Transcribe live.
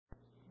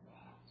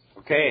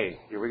Okay,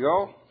 here we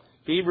go.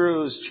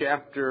 Hebrews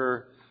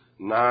chapter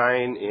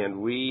 9, and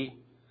we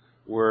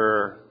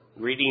were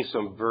reading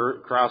some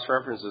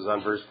cross-references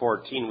on verse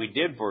 14. We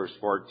did verse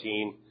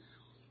 14,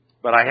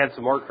 but I had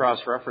some more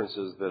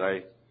cross-references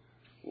that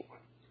we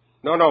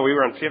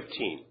were on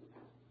 15.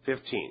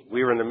 15.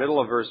 We were in the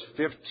middle of verse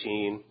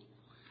 15,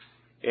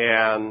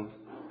 and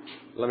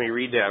let me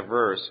read that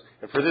verse.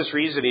 And for this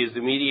reason, he is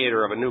the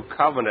mediator of a new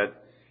covenant,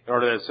 in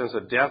order that since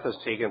a death has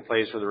taken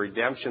place for the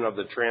redemption of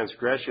the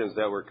transgressions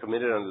that were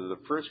committed under the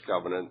first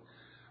covenant,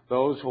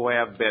 those who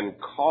have been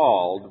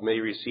called may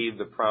receive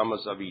the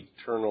promise of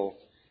eternal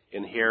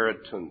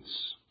inheritance.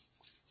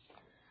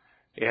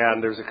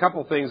 And there's a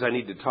couple things I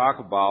need to talk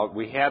about.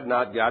 We had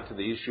not got to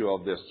the issue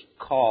of this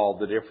call,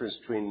 the difference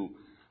between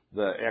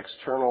the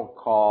external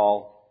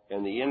call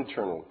and the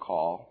internal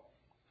call.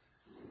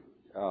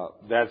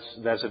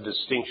 That's a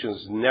distinction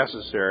that's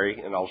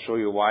necessary, and I'll show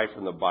you why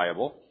from the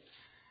Bible.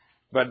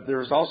 But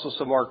there's also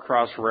some more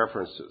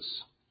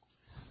cross-references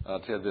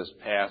to this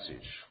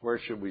passage. Where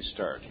should we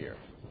start here?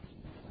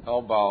 How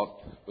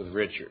about with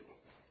Richard?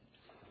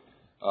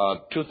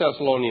 2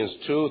 Thessalonians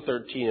 2,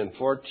 13 and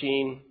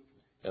 14.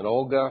 And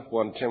Olga,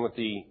 1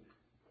 Timothy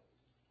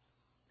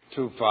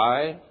 2,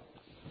 5.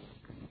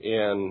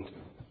 And,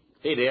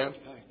 hey Dan.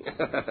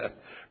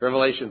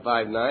 Revelation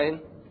 5, 9.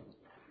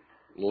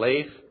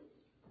 Leif,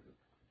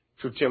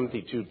 2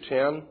 Timothy 2,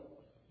 10.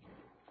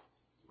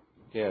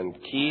 And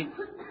Keith,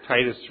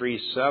 Titus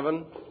 3,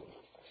 7.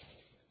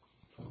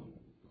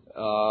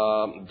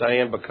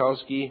 Diane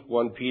Bukowski,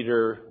 1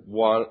 Peter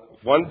 1,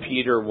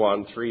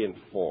 3 and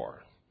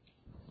 4.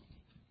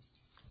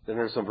 Then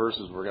there's some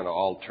verses we're going to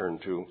all turn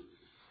to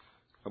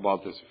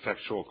about this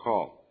effectual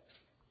call.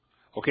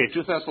 Okay,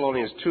 2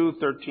 Thessalonians 2,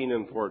 13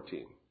 and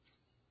 14.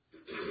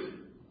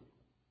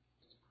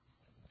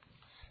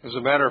 As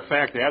a matter of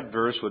fact, that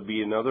verse would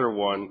be another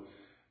one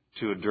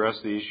to address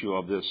the issue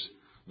of this,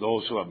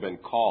 those who have been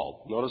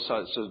called. Notice how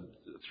it says,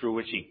 through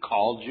which he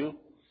called you.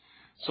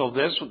 So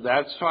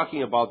that's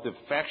talking about the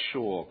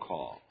effectual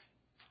call.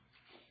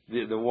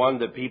 The one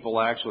that people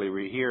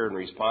actually hear and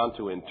respond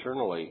to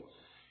internally.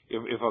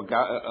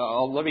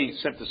 Let me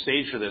set the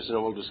stage for this, and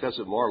then we'll discuss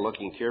it more,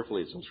 looking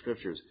carefully at some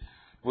scriptures.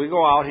 We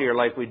go out here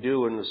like we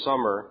do in the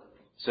summer,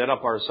 set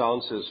up our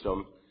sound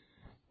system,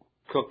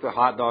 cook the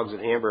hot dogs and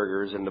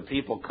hamburgers, and the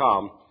people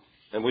come,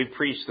 and we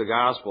preach the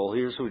gospel.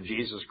 Here's who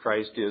Jesus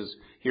Christ is.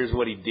 Here's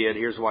what he did.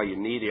 Here's why you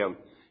need him.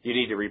 You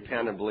need to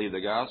repent and believe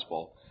the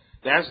gospel.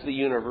 That's the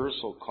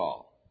universal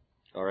call,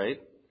 all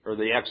right? Or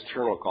the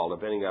external call,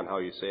 depending on how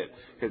you say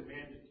it.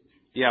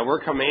 Yeah,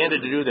 we're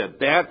commanded to do that.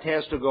 That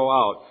has to go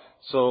out.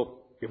 So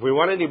if we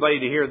want anybody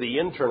to hear the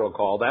internal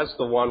call, that's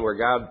the one where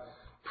God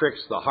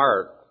pricks the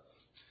heart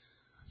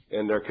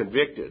and they're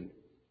convicted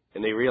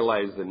and they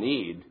realize the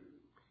need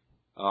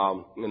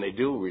and they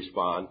do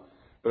respond.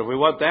 But if we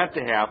want that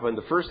to happen,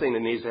 the first thing that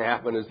needs to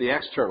happen is the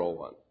external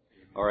one,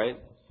 all right?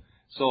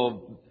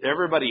 So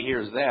everybody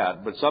hears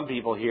that, but some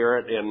people hear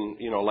it and,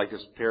 like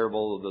this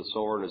parable of the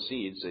sower and the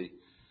seeds,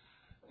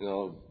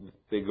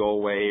 they go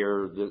away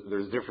or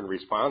there's different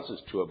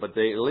responses to it, but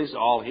they at least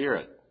all hear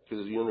it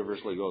because it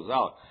universally goes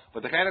out.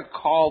 But the kind of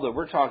call that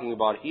we're talking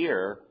about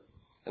here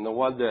and the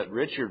one that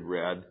Richard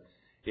read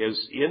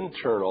is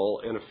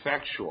internal and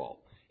effectual.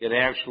 It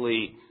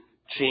actually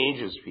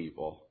changes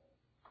people.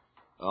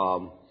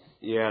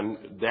 And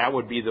that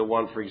would be the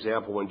one, for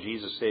example, when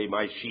Jesus said,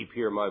 "My sheep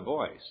hear my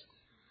voice."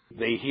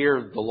 They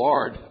hear the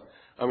Lord.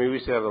 I mean, we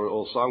used to have an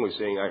old song we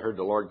sing, "I heard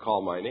the Lord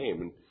call my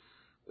name."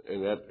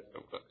 And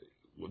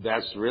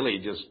that's really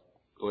just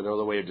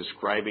another way of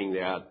describing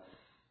that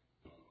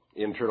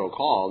internal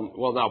call.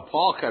 Well, now,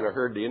 Paul kind of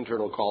heard the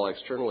internal call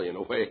externally in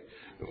a way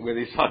when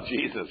he saw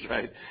Jesus,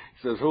 right?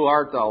 He says, "Who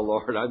art thou,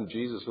 Lord? I'm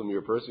Jesus whom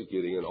you're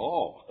persecuting." And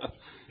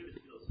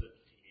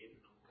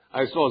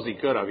I suppose he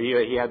could have.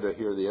 He had to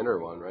hear the inner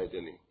one, right,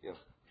 didn't he? Yeah.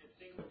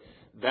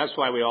 That's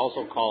why we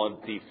also call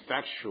it the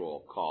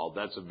effectual call.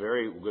 That's a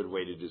very good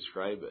way to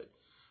describe it.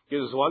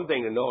 Because it's one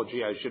thing to know,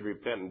 I should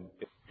repent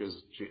because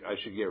I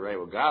should get right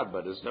with God,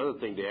 but it's another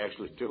thing to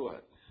actually do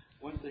it.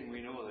 One thing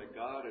we know that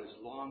God is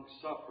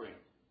long-suffering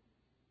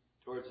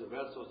towards the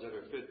vessels that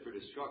are fit for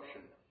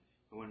destruction.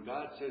 And when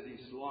God says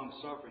he's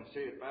long-suffering,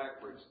 say it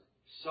backwards,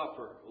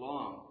 suffer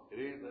long. It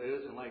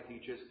isn't like he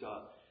just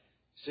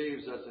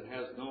saves us and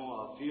has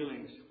no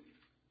feelings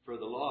for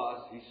the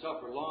lost. He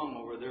suffered long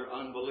over their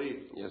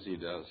unbelief. Yes, he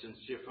does. Since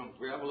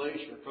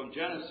from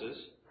Genesis,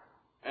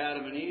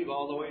 Adam and Eve,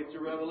 all the way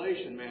through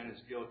Revelation, man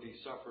is guilty,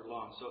 suffered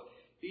long. So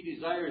he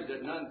desires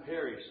that none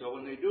perish. So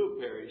when they do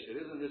perish, it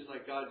isn't just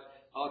like God's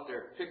out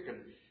there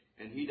picking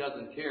and he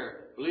doesn't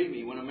care. Believe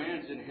me, when a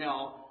man's in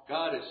hell,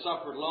 God has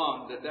suffered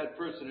long that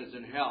person is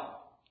in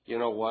hell. You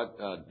know what,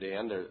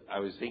 Dan, I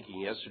was thinking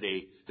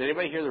yesterday, did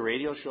anybody hear the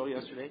radio show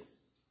yesterday?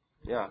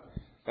 Yeah.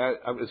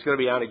 It's going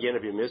to be on again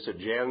if you missed it.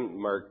 Jan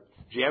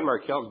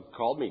Markell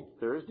called me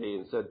Thursday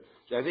and said,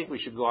 "I think we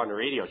should go on the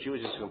radio." She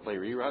was just going to play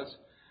reruns.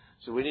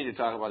 So we need to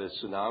talk about this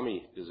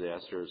tsunami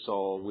disaster.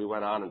 So we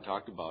went on and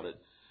talked about it.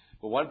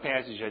 But one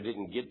passage I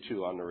didn't get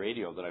to on the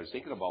radio that I was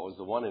thinking about was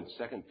the one in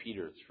 2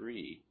 Peter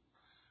 3,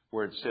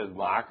 where it says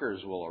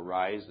mockers will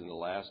arise in the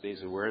last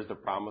days. And where is the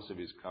promise of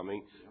his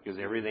coming? Because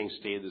everything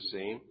stayed the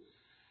same.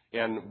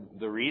 And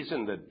the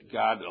reason that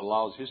God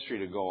allows history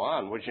to go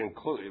on, which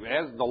includes,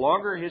 as the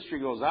longer history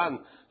goes on,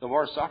 the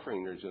more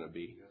suffering there's going to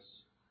be.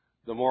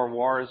 The more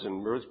wars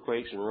and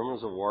earthquakes and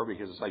rumors of war,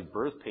 because it's like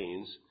birth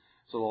pains.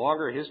 So the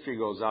longer history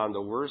goes on,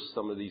 the worse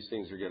some of these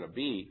things are going to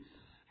be.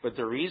 But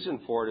the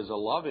reason for it is a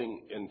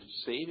loving and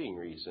saving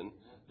reason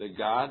that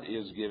God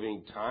is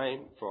giving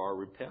time for our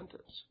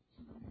repentance.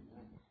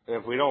 And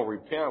if we don't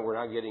repent, we're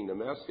not getting the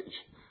message,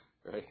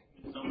 right?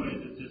 In some ways,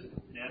 it's just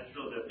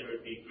natural that there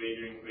would be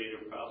greater and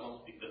greater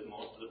problems, because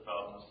most of the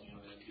problems,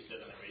 as you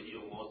said on the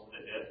radio, most of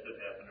the deaths that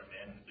happen are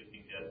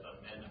man-inflicting deaths on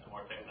men. And the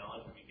more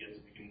technology we get,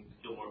 we can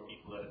kill more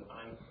people at a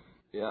time.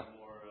 Yeah.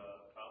 More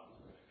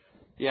problems.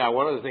 Yeah,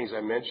 one of the things I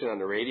mentioned on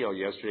the radio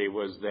yesterday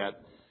was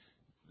that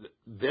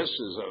this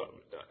is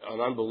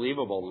an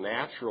unbelievable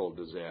natural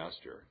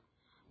disaster.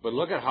 But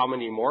look at how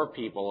many more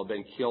people have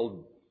been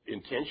killed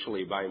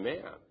intentionally by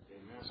man.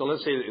 So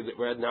let's say that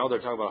right now they're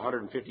talking about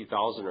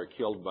 150,000 are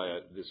killed by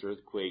this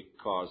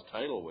earthquake-caused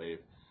tidal wave.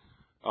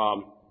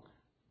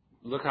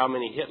 Look how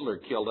many Hitler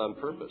killed on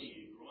purpose.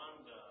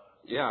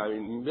 Yeah, I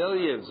mean,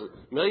 millions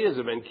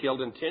have been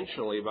killed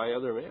intentionally by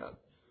other men.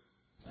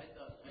 I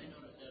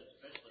noticed that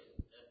especially,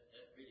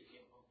 that really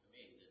came home to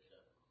me,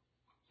 that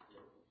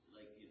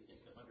like you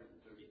think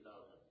 130,000,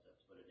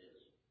 that's what it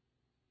is.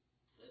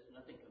 That's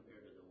nothing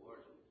compared to the wars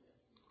we've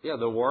had. Yeah,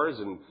 the wars,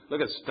 and look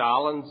at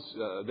Stalin's,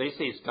 they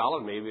say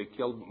Stalin maybe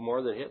killed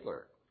more than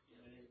Hitler.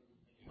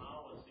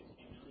 Mao was 60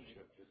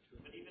 million.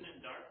 But even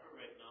in Darfur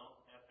right now,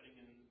 happening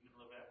in the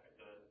middle of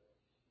Africa,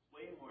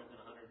 way more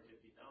than 150,000.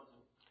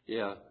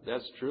 Yeah,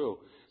 that's true.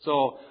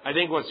 So I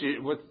think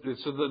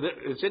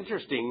it's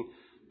interesting,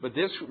 but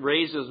this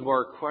raises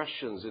more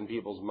questions in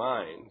people's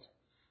minds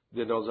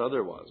than those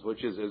other ones,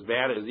 which is as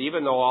bad as,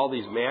 even though all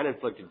these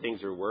man-inflicted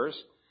things are worse,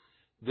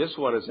 this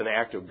one is an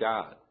act of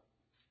God.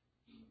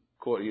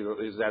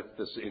 Is that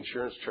this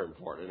insurance term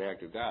for it, an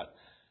act of God?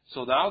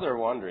 So now they're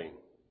wondering,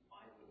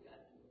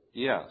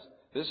 yes,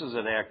 this is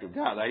an act of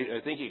God.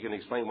 I think you can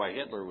explain why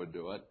Hitler would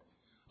do it,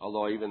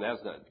 although even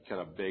that's not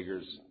kind of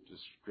beggar's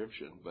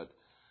description. But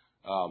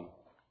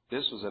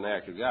this was an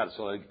act of God,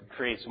 so it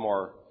creates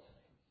more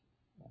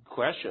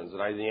questions.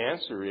 And the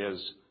answer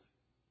is,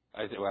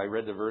 I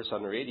read the verse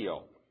on the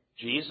radio.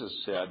 Jesus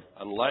said,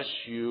 unless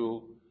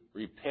you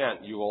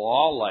repent, you will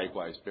all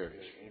likewise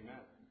perish. Amen.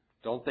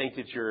 Don't think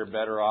that you're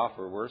better off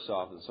or worse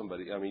off than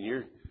somebody. I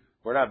mean,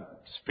 we're not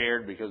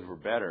spared because we're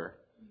better.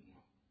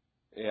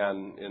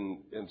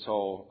 And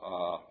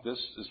so this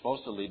is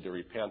supposed to lead to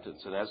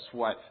repentance. And that's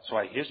why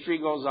history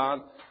goes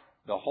on.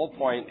 The whole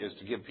point is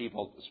to give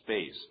people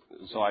space.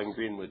 So I'm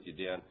agreeing with you,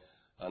 Dan,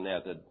 on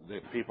that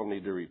people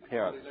need to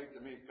repent. They like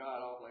to make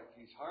God out like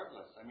he's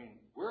heartless. I mean,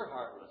 we're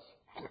heartless.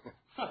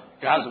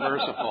 God's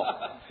merciful.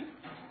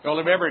 Well,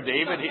 remember,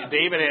 David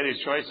had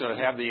his choice to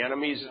have the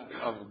enemies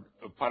of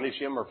punish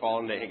him or fall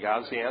into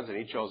God's hands, and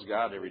he chose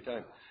God every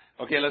time.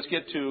 Okay, let's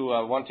get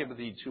to 1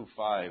 Timothy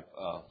 2:5,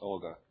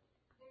 Olga.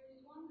 There is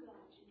one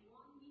God and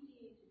one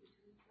mediator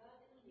between God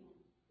and men,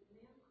 the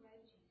man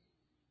Christ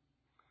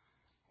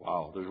Jesus.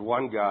 Wow, there's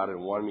one God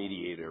and one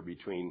mediator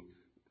between.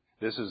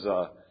 This is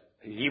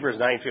Hebrews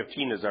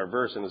 9:15 is our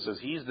verse, and it says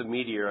He's the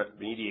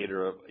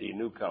mediator of a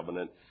new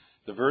covenant.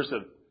 The verse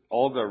that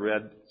Olga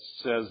read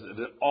says that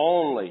the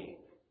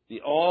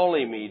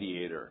only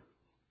mediator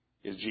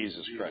is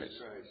Jesus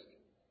Christ.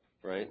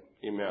 Right?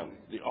 Amen.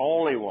 The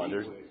only one.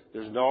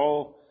 There's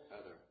no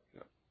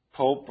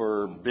pope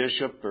or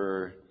bishop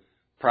or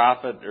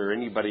prophet or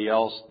anybody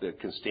else that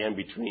can stand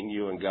between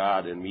you and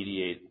God and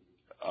mediate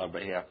on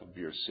behalf of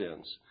your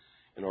sins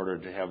in order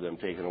to have them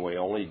taken away.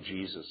 Only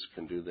Jesus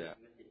can do that.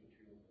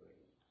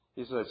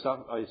 He said,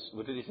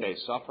 what did he say?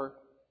 Suffer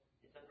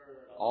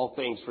all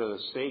things for the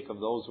sake of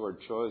those who are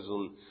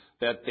chosen,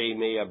 that they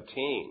may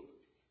obtain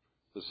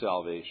the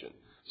salvation.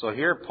 So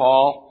here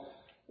Paul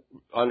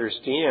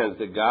understands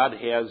that God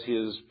has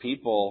His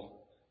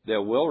people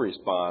that will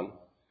respond,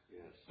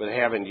 but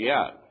haven't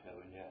yet.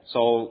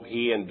 So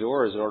he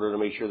endures in order to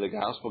make sure the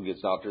gospel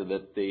gets out there,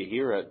 that they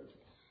hear it,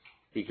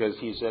 because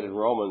he said in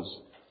Romans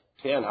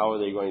 10, how are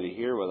they going to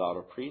hear without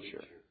a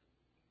preacher?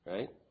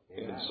 Right?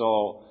 Amen. And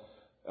so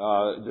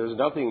there's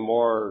nothing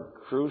more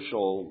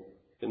crucial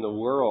in the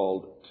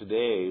world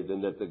today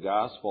than that the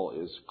gospel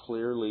is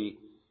clearly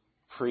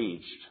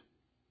preached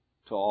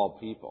to all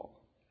people.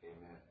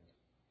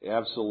 Amen.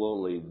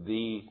 Absolutely,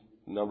 the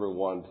number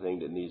one thing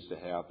that needs to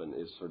happen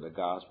is for the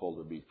gospel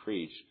to be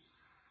preached.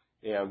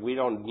 And we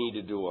don't need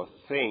to do a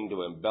thing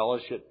to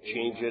embellish it,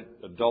 change it,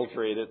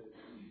 adulterate it.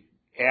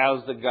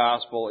 As the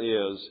gospel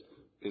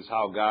is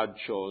how God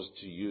chose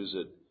to use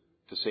it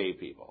to save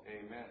people.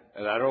 Amen.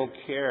 And I don't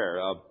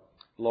care.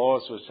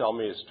 Lois was telling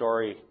me a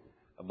story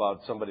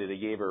about somebody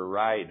that gave her a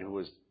ride who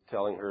was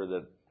telling her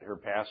that her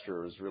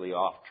pastor was really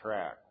off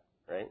track,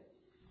 right?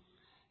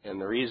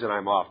 And the reason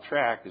I'm off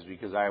track is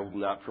because I'm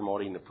not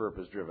promoting the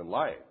purpose-driven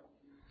life.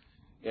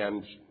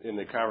 And in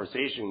the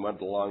conversation went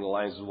along the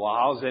lines of, well,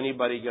 how's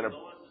anybody going to...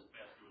 Lois's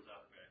pastor was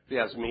off track.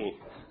 Yes, me.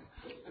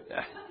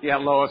 Yeah,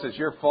 Lois, it's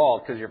your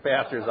fault because your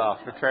pastor's off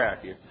the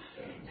track.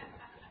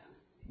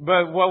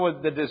 But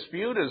the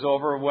dispute is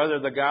over whether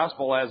the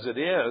gospel as it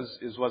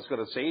is what's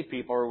going to save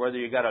people, or whether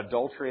you got to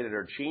adulterate it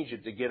or change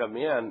it to get them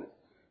in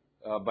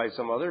by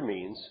some other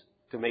means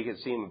to make it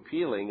seem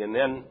appealing, and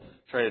then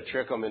try to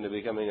trick them into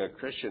becoming a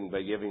Christian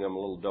by giving them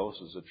little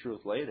doses of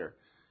truth later.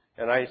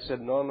 And I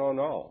said,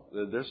 no.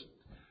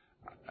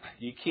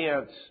 You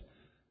can't.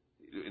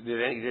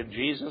 Did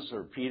Jesus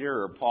or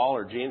Peter or Paul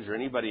or James or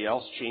anybody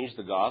else change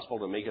the gospel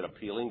to make it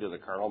appealing to the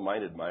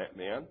carnal-minded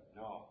man?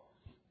 No.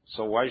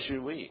 So why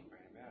should we?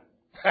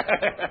 Amen.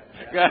 Add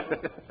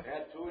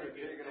to it or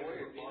take it away.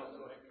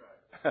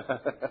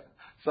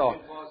 So,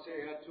 Didn't Paul say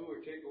add to or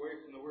take away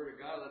from the word of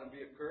God, let him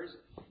be accursed?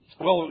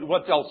 well,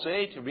 what they'll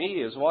say to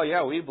me is, well,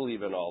 yeah, we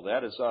believe in all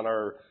that. It's on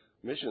our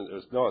mission.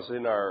 It's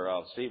in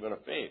our statement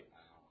of faith.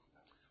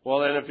 Well,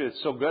 then if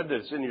it's so good that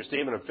it's in your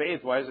statement of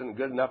faith, why isn't it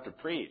good enough to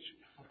preach?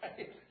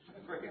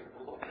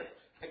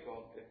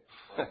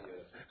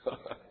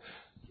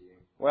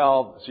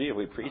 Well, gee, if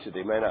we preach it,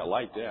 they may not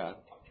like that.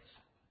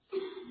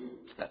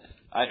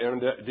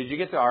 Did you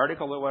get the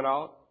article that went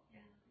out?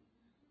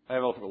 I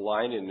have a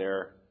line in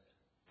there.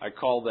 I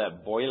call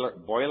that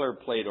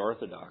boilerplate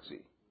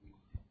orthodoxy.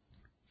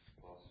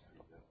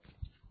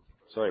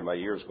 Sorry, my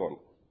ear's going.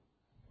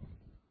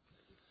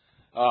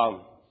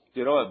 Do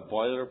you know what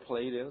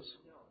boilerplate is?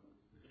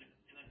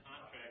 In a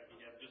contract, you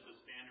have just the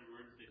standard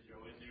words they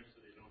throw in there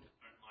so they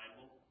aren't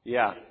liable.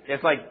 Yeah,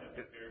 it's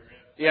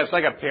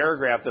like a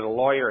paragraph that a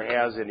lawyer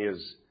has in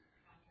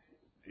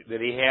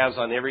that he has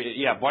on every.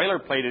 Yeah,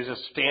 boilerplate is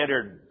just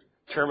standard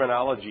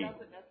terminology. It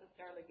doesn't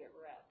necessarily get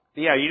read.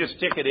 Yeah, you just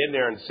stick it in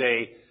there and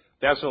say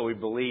that's what we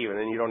believe, and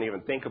then you don't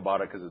even think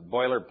about it because it's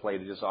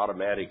boilerplate. It just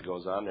automatically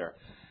goes on there.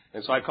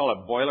 And so I call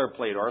it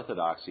boilerplate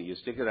orthodoxy. You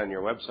stick it on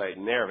your website,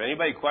 and there, if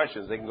anybody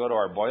questions, they can go to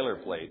our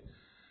boilerplate.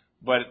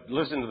 But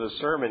listen to the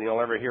sermon, you'll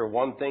never hear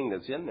one thing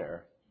that's in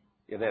there,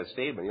 in that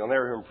statement. You'll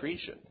never hear him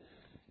preach it.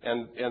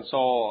 And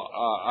so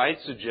I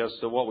suggest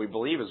that what we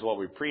believe is what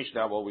we preach,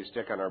 not what we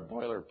stick on our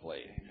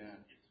boilerplate. Amen.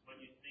 It's what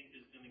you think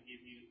is going to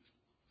give you,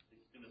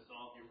 it's going to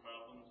solve your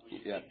problems. What you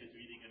Yeah. think is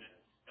really going to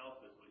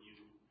help is what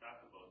you talk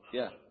about. Not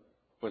Yeah,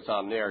 what what's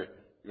on there.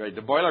 Right.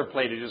 The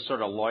boilerplate is just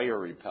sort of lawyer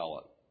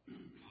repellent.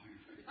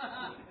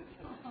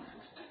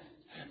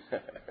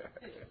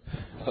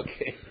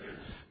 Okay.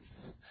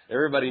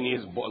 Everybody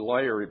needs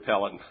lawyer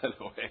repellent, by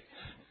the way.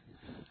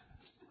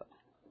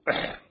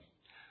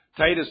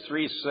 Titus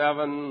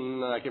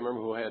 3:7. I can't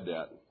remember who had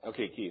that.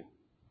 Okay, Keith.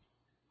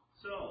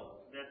 So,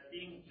 that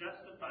being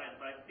justified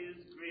by His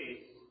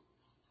grace,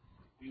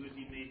 we would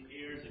be made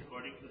heirs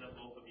according to the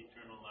hope of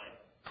eternal life.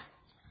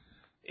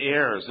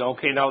 Heirs.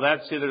 Okay, now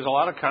there's a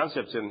lot of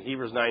concepts in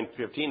Hebrews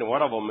 9:15, and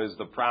one of them is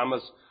the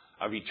promise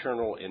of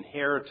eternal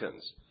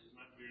inheritance.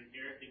 What we're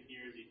inheriting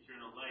here is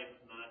eternal life,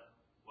 not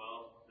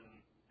wealth and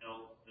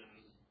health and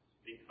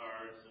big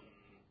cars and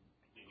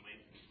things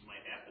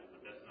might happen,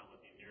 but that's not what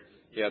the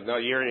inheritance is. Yeah, no,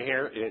 you're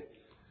inherit.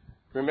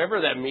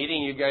 Remember that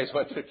meeting you guys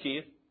went to,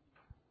 Keith?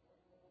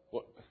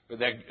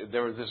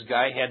 There was this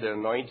guy had the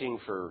anointing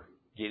for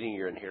getting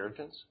your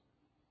inheritance.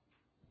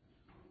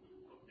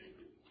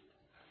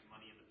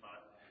 Money in the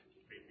pot,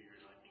 pay for your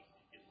anointing,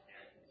 get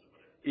inheritance or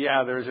whatever.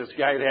 Yeah, there was this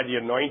guy that had the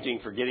anointing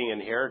for getting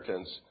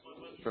inheritance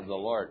from the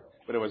Lord,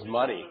 but it was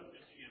money.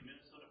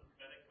 Minnesota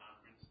Prophetic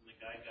Conference, and the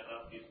guy got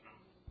up. He's from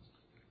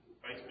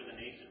Christ for the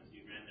Nations.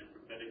 He ran their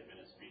prophetic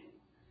ministry.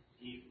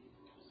 He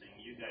was saying,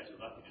 "You guys are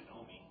lucky to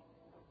know me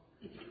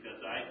because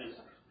I just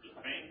was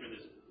praying for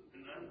this."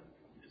 And then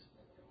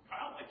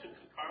I took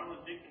Carl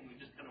and Dick, and we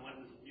just kind of went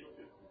on this field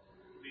trip.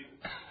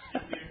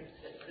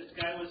 This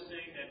guy was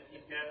saying that he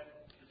had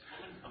this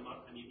woman come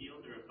up, and he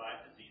healed her of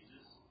 5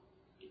 diseases,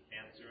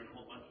 cancer, and a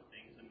whole bunch of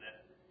things. And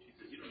that she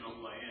says, "You don't know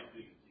who I am,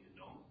 do you? You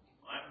know,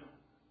 well, I'm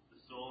the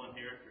sole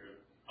inheritor of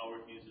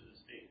Howard Hughes'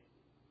 estate."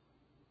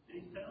 And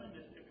he's telling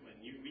this to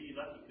everyone, "You're really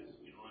lucky because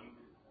I'm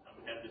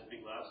have this big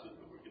lawsuit,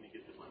 but we're going to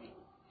get the money."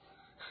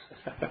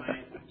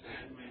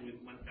 And we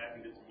went back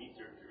and did some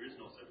research. There is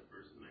no such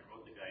person. I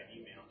wrote the guy an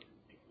email. I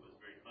think it was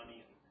very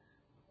funny,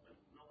 but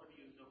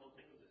nobody. The whole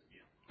thing was a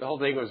scam. The whole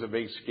thing was a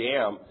big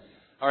scam.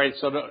 All right,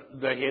 so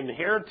the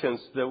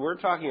inheritance that we're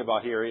talking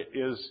about here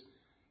is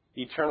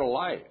eternal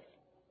life.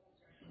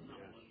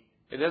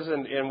 It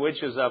isn't, and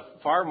which is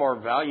of far more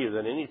value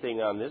than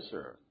anything on this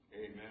earth.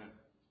 Amen.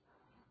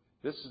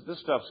 This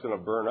stuff's going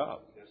to burn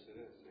up. Yes, it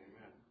is.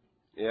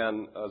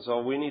 Amen. And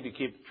so we need to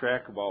keep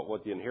track about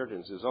what the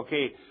inheritance is.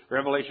 Okay,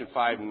 Revelation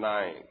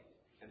 5:9.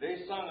 And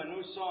they sung a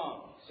new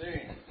song,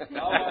 saying,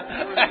 "Thou art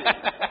worthy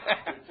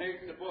to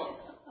take the book,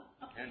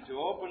 and to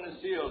open the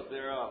seals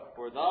thereof.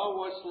 For thou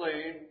wast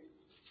slain,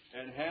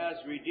 and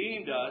hast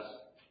redeemed us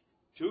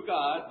to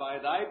God by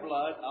thy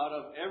blood out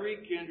of every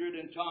kindred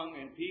and tongue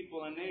and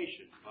people and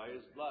nation." By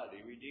his blood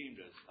he redeemed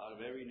us out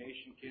of every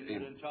nation,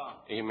 kindred, and tongue.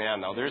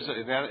 Amen. Now,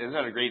 isn't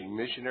that a great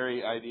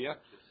missionary idea?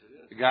 Yes,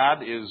 it is.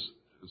 God is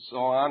so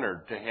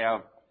honored to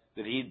have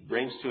that he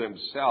brings to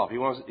himself.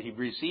 He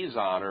receives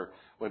honor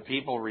when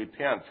people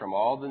repent from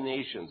all the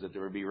nations, that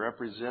there would be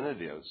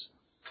representatives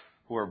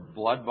who are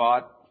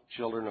blood-bought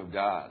children of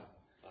God.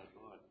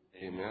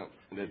 Amen.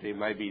 And that they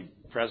might be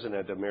present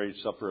at the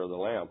marriage supper of the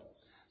Lamb.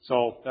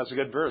 So that's a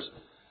good verse.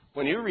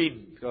 When you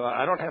read,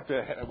 I don't have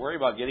to worry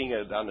about getting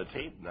it on the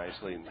tape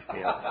nicely.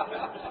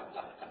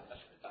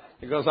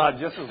 It goes on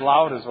just as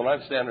loud as when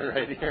I'm standing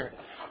right here.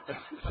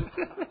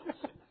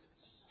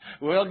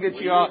 We'll get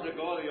you out. Years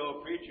ago, the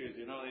old preachers,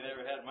 they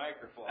never had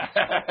microphones.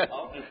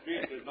 Out in the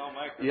street, there's no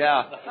microphone.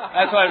 Yeah,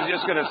 that's what I was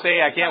just going to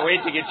say. I can't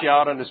wait to get you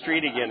out on the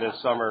street again this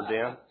summer,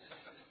 Dan.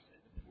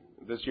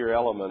 This is your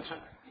element.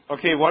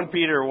 Okay, 1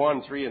 Peter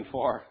 1, 3 and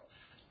 4.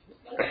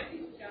 Blessed be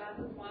God,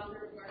 the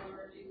Father of our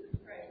Lord Jesus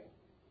Christ,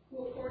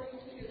 who according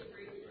to his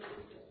great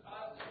mercy has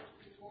caused us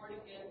to be born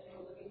again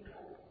to a living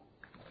hope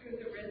through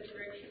the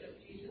resurrection of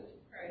Jesus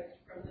Christ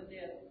from the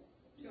dead,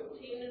 to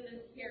obtain an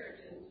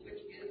inheritance which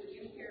is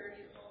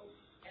imperishable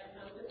and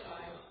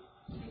undefiled,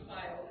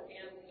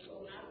 and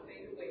will not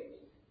fade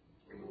away,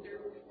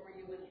 reserved for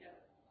you in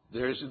heaven.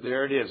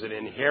 There it is, an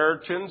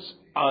inheritance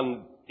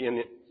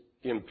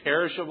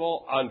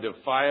imperishable,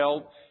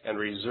 undefiled, and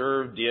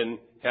reserved in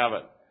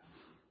heaven.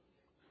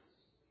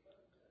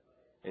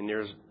 And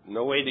there's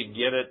no way to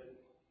get it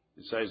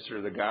besides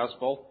through the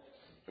gospel,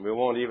 and we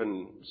won't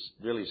even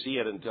really see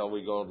it until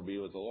we go to be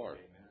with the Lord.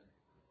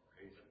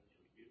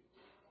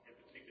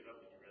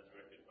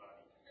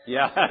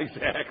 Yeah,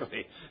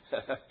 exactly.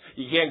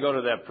 You can't go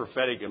to that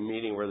prophetic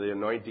meeting where the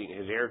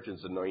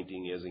inheritance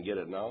anointing is and get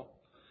it now.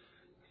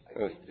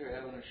 I think they're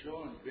having a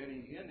show in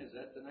Benny Hinn. Is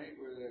that the night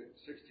where the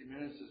 60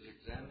 Minutes is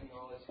examining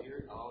all his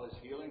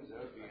healings? That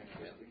would be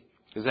interesting.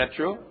 Is that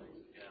true?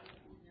 Yeah.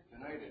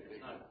 Tonight, I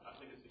think. I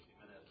think it's 60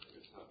 minutes.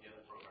 It's the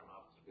other program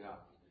up. Yeah.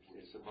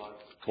 It's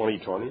about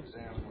 2020?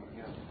 examining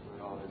him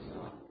with all his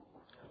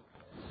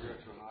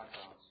spiritual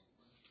knockouts.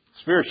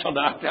 Spiritual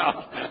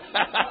knockouts.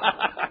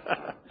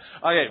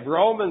 Okay,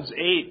 Romans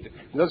 8.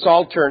 Let's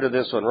all turn to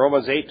this one.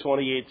 Romans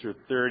 8:28 through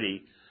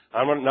 30.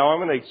 I'm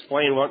going to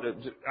explain what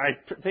I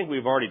think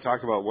we've already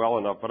talked about well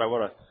enough, but I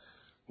want to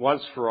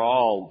once for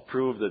all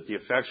prove that the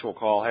effectual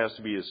call has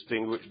to be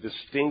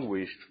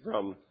distinguished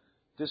from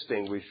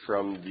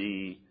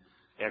the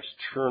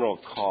external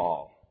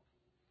call.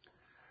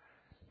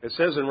 It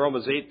says in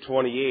Romans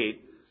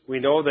 8:28, we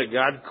know that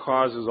God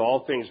causes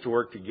all things to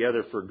work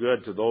together for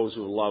good to those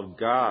who love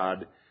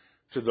God,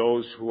 to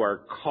those who are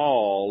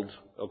called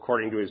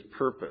according to His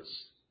purpose.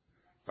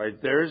 Right?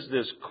 There's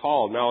this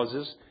call. Now, is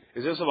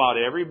this about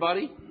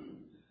everybody?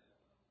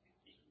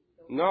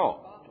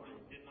 No.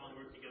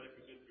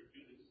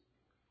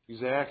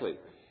 Exactly.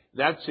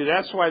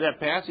 That's why that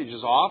passage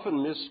is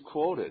often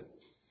misquoted.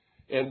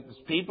 And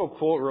people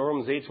quote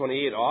Romans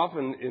 8:28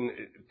 often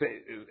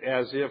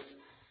as if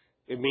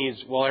it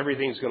means, well,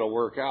 everything's going to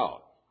work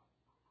out.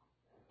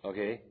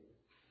 Okay?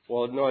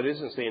 Well, no, it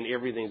isn't saying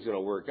everything's going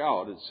to work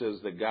out. It says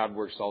that God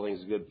works all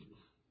things good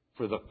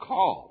for the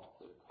called,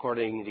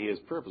 according to His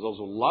purpose, those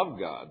who love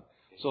God.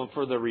 So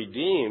for the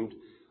redeemed,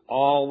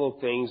 all the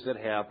things that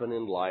happen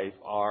in life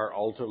are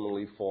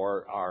ultimately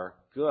for our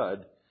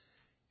good,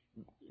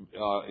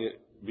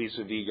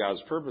 vis-a-vis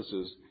God's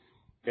purposes.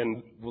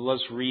 And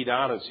let's read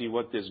on and see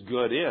what this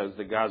good is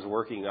that God's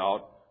working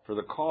out for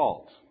the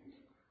called.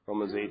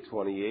 Romans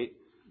 8:28,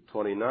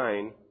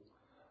 29.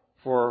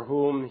 For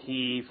whom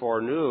He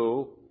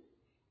foreknew,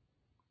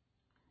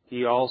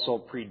 He also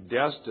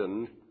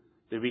predestined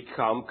to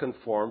become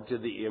conformed to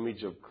the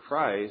image of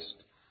Christ,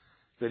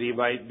 that He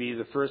might be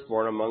the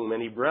firstborn among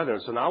many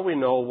brethren. So now we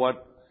know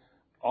what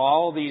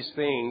all these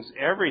things,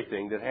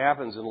 everything that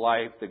happens in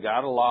life that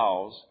God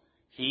allows,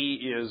 He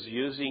is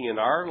using in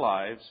our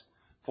lives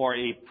for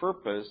a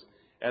purpose,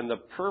 and the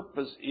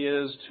purpose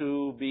is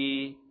to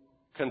be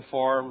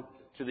conformed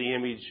to the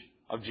image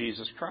of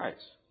Jesus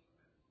Christ.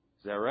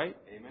 Is that right?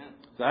 Amen.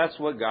 That's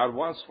what God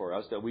wants for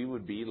us, that we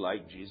would be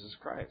like Jesus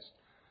Christ.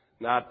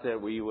 Not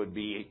that we would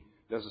be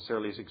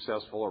necessarily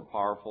successful or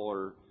powerful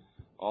or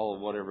all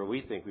of whatever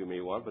we think we may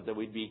want, but that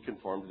we'd be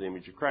conformed to the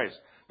image of Christ.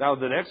 Now,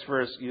 the next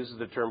verse uses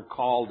the term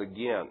called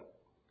again.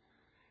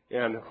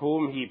 And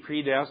whom He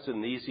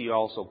predestined, these He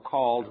also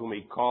called. Whom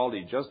He called,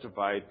 He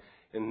justified.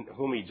 And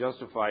whom He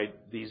justified,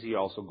 these He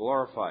also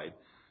glorified.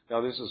 Now,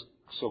 this is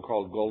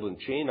so-called golden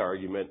chain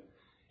argument,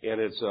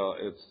 and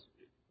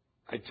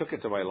I took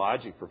it to my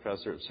logic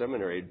professor at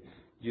seminary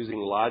using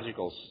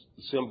logical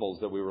symbols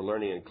that we were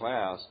learning in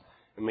class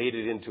and made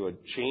it into a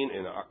chain.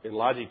 In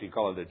logic, we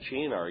call it a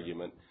chain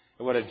argument.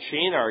 And what a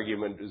chain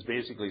argument is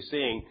basically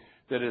saying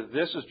that if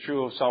this is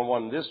true of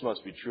someone, this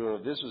must be true. And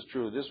if this is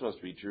true, this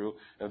must be true.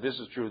 And if this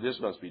is true, this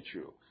must be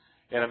true.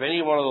 And if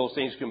any one of those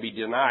things can be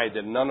denied,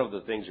 then none of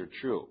the things are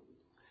true.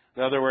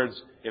 In other words,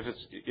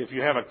 if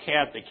you have a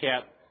cat,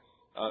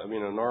 a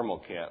normal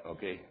cat,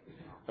 okay?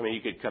 I mean,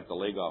 you could cut the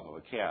leg off of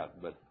a cat,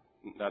 but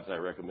not that I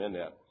recommend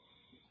that.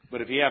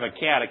 But if you have a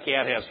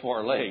cat has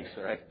 4 legs,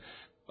 right?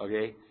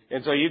 Okay?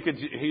 And so you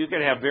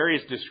could have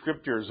various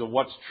descriptors of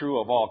what's true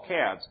of all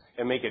cats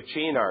and make a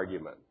chain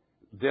argument.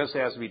 this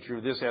has to be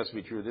true, this has to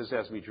be true, this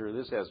has to be true,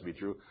 this has to be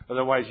true.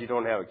 Otherwise you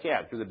don't have a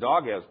cat, because a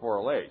dog has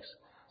 4 legs.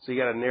 So you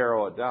got to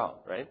narrow it down,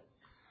 right?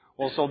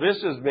 Well, so this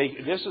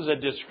is a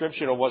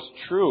description of what's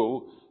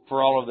true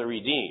for all of the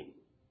redeemed.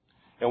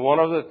 And one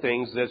of the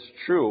things that's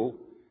true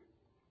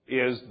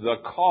is the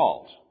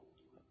called,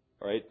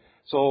 right?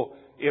 So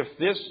if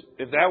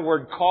that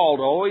word called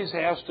always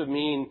has to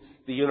mean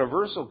the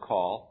universal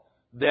call,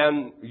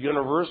 then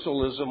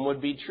universalism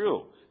would be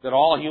true, that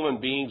all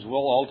human beings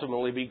will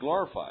ultimately be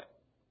glorified.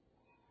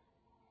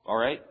 All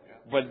right?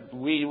 But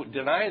we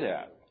deny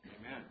that.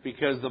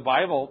 Because the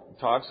Bible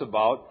talks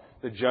about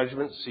the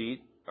judgment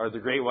seat, or the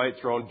great white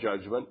throne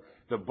judgment,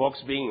 the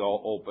books being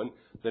open,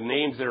 the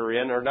names that are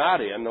in or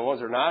not in, the ones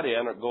that are not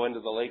in go into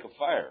the lake of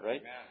fire,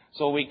 right?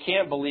 So we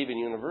can't believe in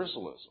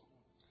universalism.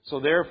 So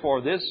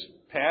therefore, this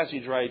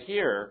passage right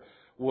here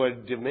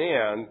would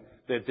demand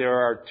that there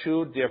are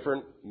 2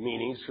 different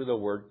meanings for the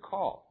word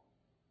call.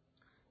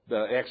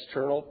 The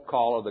external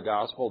call of the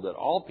gospel that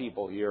all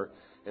people hear,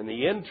 and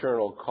the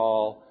internal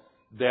call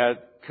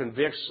that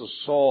convicts the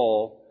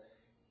soul,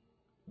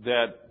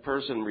 that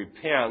person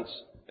repents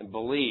and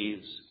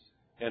believes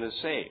and is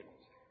saved.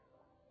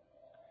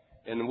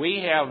 And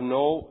we have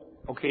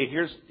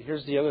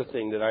here's the other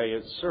thing that I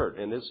insert,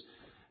 and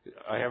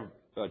I have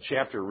a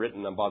chapter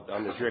written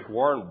on this Rick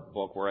Warren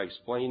book where I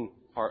explain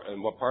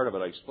what part of it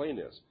I explain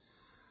this.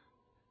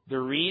 The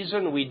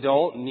reason we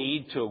don't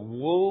need to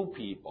woo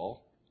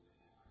people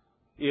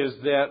is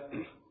that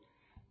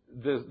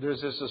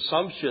there's this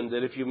assumption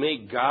that if you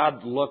make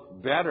God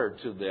look better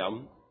to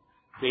them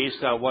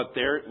based on what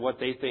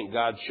they think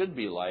God should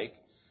be like,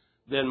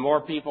 then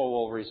more people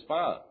will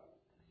respond.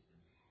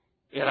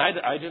 And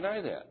I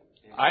deny that.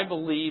 I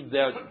believe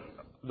that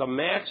the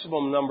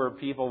maximum number of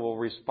people will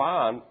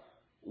respond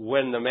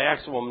when the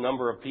maximum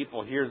number of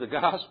people hear the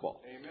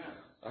gospel. Amen.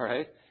 All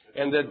right?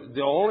 And that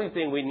the only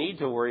thing we need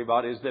to worry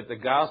about is that the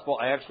gospel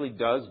actually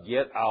does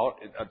get out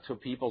to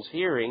people's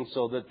hearing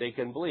so that they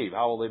can believe.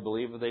 How will they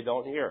believe if they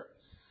don't hear?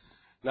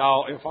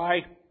 Now,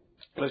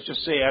 let's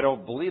just say I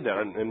don't believe that,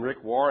 and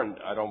Rick Warren,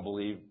 I don't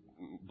believes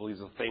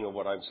a thing of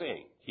what I'm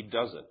saying. He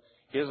doesn't.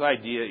 His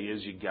idea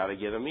is you got to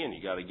get them in.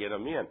 You got to get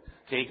them in.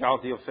 Take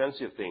out the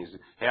offensive things.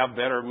 Have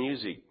better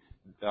music.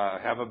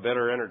 Have a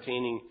better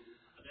entertaining.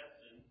 That's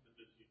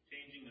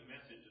changing the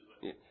message is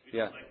what we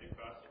Yeah. don't like the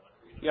cross so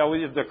much.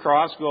 Yeah, the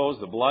cross goes,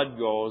 the blood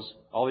goes,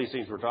 all these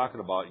things we're talking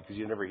about because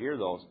you never hear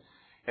those,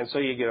 and so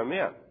you get them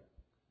in.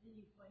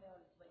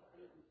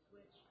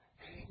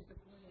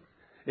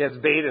 It's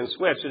bait and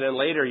switch, and then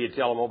later you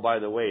tell them, oh, by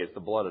the way, it's the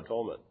blood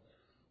atonement.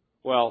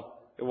 Well,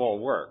 it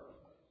won't work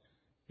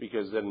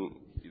because then,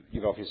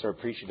 if you start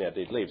preaching that,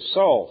 they'd leave.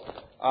 So,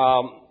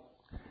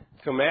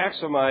 to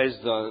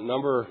maximize the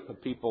number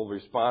of people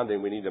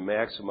responding, we need to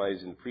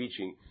maximize in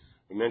preaching.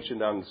 We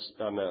mentioned on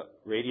the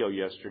radio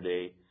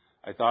yesterday,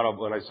 I thought of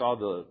when I saw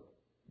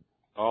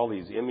all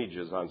these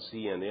images on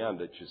CNN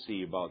that you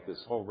see about this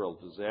whole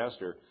world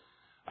disaster,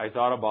 I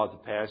thought about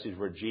the passage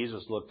where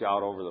Jesus looked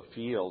out over the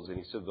fields and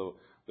he said,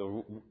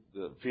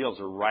 the fields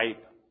are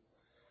ripe.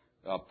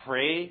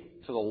 Pray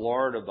to the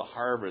Lord of the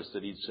harvest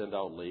that He'd send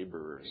out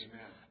laborers.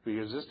 Amen.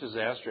 Because this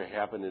disaster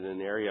happened in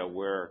an area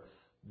where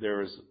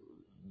there is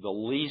the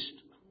least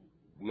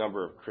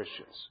number of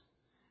Christians.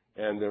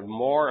 And there are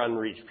more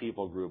unreached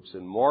people groups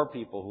and more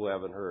people who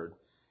haven't heard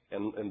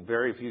and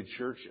very few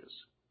churches.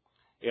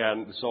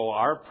 And so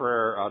our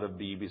prayer ought to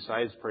be,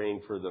 besides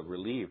praying for the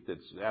relief that's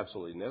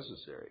absolutely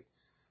necessary,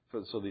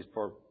 so these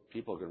poor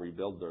people can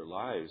rebuild their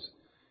lives,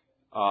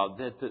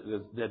 that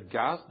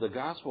the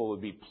gospel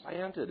would be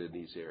planted in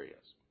these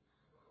areas.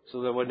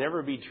 So that it would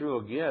never be true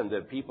again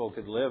that people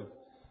could live,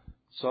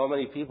 so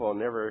many people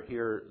never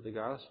hear the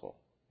gospel.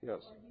 Yes.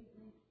 Why do you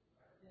think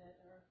that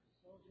our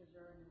soldiers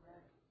are in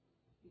Iraq?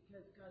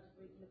 Because God's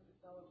weakness is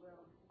solid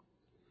ground.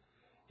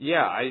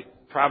 Yeah,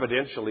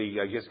 providentially,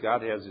 I guess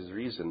God has His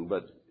reason,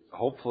 but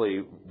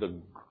hopefully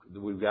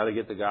we've got to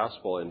get the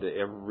gospel into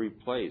every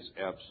place.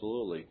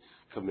 Absolutely.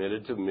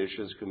 Committed to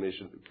missions,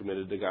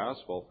 committed to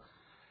gospel.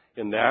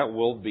 And that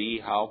will be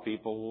how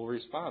people will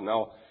respond.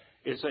 Now,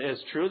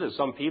 it's true that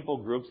some people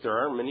groups, there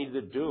aren't many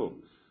that do.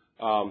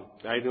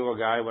 I knew a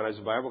guy when I was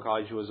in Bible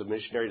college who was a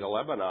missionary to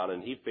Lebanon,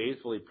 and he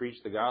faithfully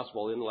preached the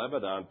gospel in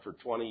Lebanon for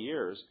 20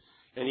 years,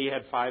 and he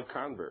had 5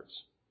 converts.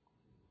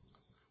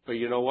 But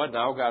you know what?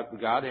 Now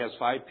God has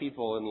 5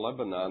 people in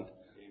Lebanon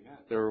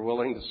that are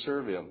willing to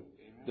serve Him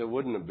that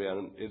wouldn't have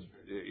been.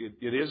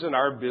 It isn't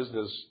our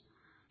business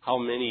how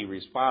many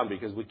respond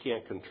because we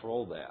can't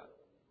control that.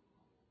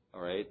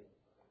 All right?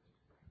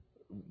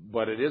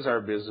 But it is our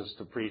business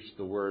to preach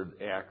the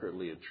word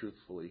accurately and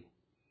truthfully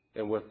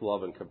and with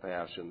love and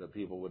compassion that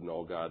people would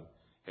know God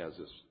has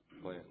this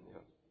plan.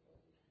 Yeah.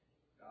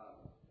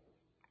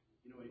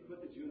 When you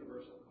put the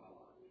universal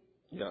call on,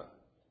 Yeah.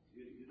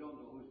 you don't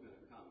know who's going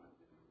to come.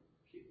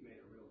 Keith made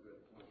a real good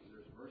point.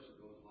 There's a verse that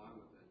goes along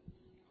with it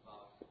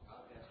about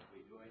God has to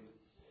be doing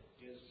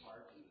His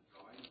part in the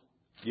drawing.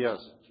 Yes.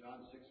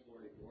 John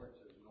 6:44 it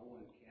says, "No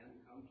one can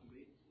come to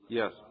me unless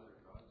Yes. the Father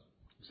draws."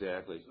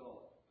 Exactly.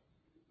 So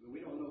we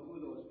don't know who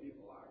those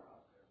people are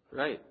out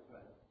Right.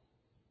 But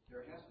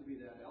there has to be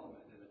that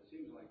element, and it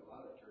seems like a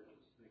lot of churches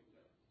think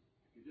that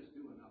if you just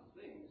do enough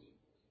things,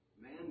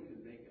 man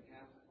can make it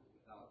happen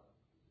without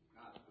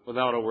God.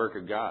 Without a work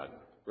of God.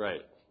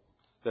 Right.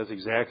 That's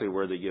exactly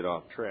where they get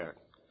off track.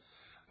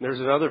 There's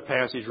another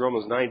passage,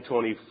 Romans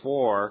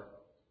 9:24,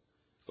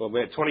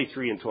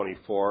 23 and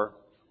 24,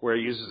 where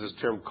he uses this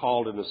term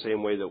called in the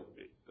same way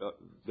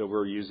that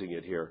we're using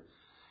it here.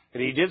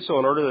 And he did so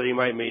in order that he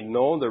might make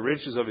known the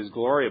riches of his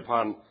glory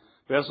upon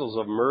vessels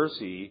of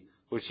mercy,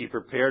 which he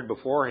prepared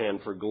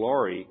beforehand for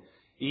glory,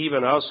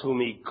 even us whom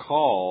he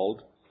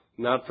called,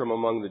 not from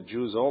among the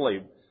Jews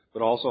only,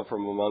 but also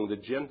from among the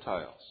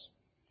Gentiles.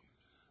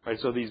 Right,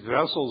 so these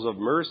vessels of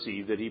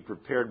mercy that he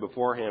prepared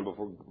beforehand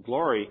before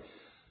glory,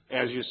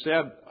 as you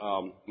said,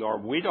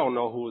 Norm, we don't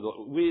know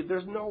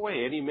there's no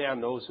way any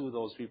man knows who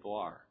those people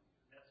are.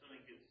 That's when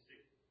it gets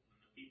sick. When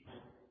the people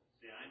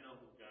say, I know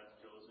who God's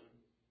chosen,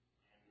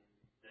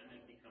 and then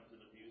it becomes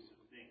an abusive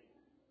thing.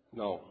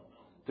 No.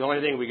 The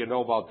only thing we can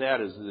know about that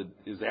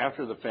is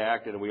after the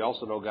fact, and we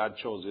also know God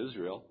chose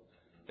Israel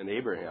and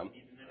Abraham.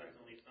 Even then, it's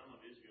only some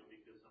of Israel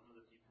because some of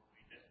the people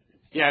rejected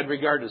it. Yeah, in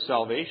regard to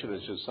salvation,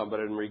 it's just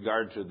somebody in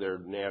regard to their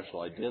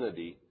national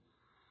identity.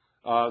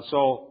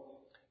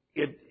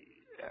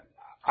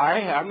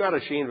 I'm not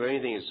ashamed of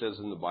anything it says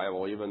in the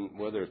Bible, even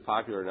whether it's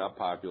popular or not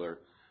popular.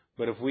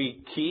 But if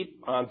we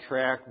keep on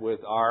track with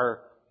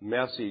our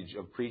message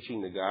of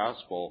preaching the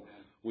gospel,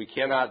 we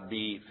cannot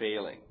be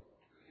failing.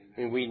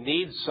 I mean, we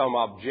need some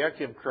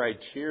objective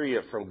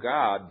criteria from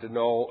God to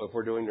know if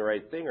we're doing the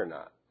right thing or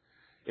not.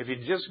 If you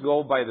just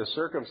go by the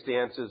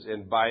circumstances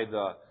and by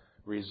the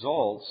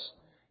results,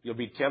 you'll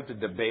be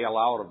tempted to bail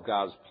out of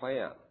God's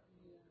plan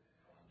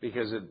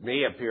because it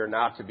may appear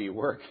not to be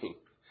working.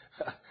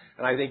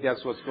 And I think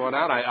that's what's going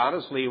on. I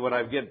honestly, when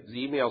I get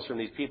emails from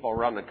these people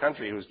around the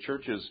country whose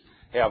churches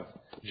have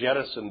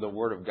jettisoned the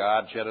Word of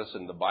God,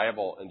 jettisoned the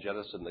Bible, and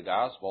jettisoned the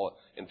gospel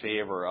in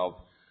favor of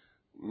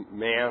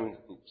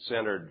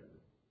man-centered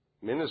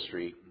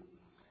ministry,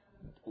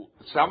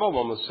 some of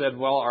them have said,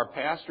 well, our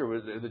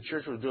pastor, the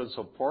church was doing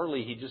so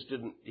poorly, he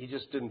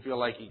just didn't feel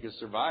like he could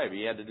survive.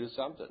 He had to do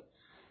something.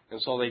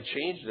 And so they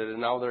changed it, and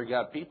now they've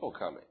got people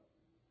coming.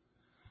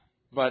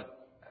 But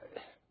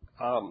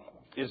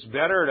it's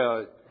better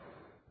to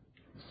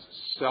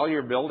sell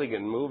your building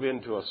and move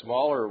into a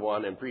smaller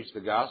one and preach the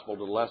gospel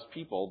to less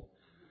people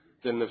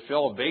than to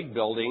fill a big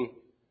building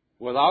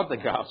without the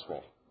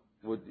gospel.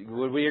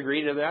 Would we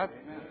agree to that?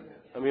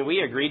 I mean,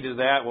 we agreed to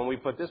that when we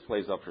put this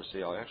place up for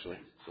sale, actually.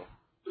 So,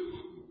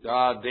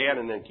 Dan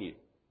and then Keith.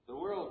 The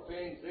world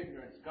feigns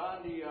ignorance.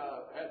 Gandhi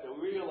had the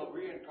wheel of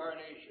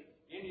reincarnation.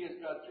 India's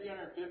got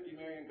 350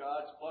 million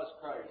gods plus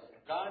Christ.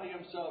 Gandhi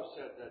himself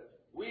said that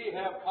we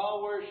have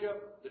cow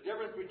worship. The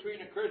difference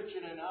between a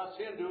Christian and us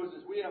Hindus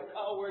is we have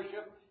cow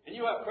worship and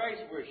you have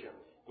Christ worship.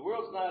 The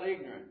world's not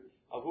ignorant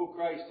of who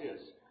Christ is.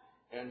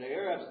 And the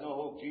Arabs know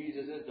who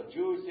Jesus is. The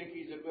Jews think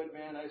he's a good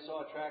man. I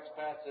saw tracts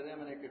passed to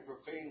them and they could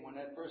profane. When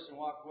that person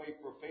walked away,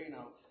 profane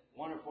a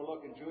wonderful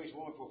looking Jewish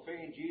woman,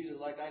 profane Jesus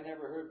like I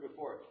never heard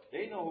before.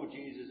 They know who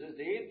Jesus is.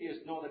 The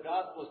atheists know the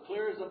gospel as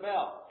clear as a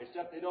bell,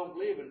 except they don't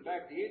believe it. In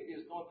fact, the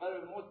atheists know it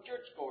better than most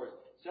churchgoers,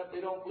 except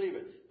they don't believe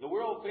it. The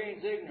world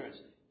feigns ignorance.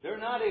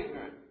 They're not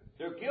ignorant.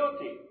 They're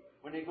guilty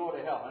when they go to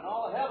hell. And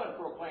all of heaven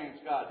proclaims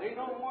God. They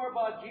know more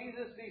about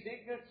Jesus, these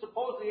ignorant,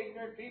 supposedly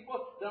ignorant people,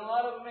 than a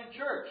lot of them in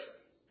church.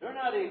 They're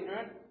not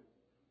ignorant.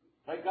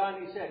 Like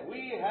Gandhi said,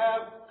 we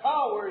have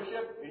cow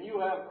worship and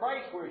you have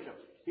Christ worship.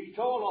 He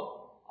told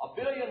a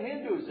billion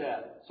Hindus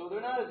that. So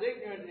they're not as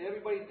ignorant as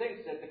everybody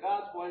thinks that the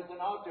gospel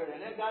isn't out there.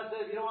 And then God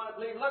says, if you don't want to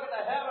believe, look at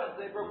the heavens.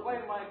 They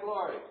proclaim my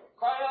glory.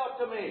 Cry out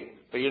to me.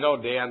 But you know,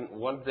 Dan,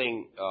 one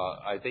thing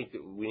I think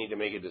that we need to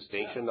make a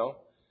distinction, though.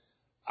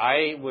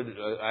 I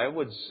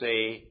would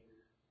say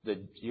that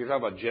you're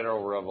talking about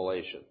general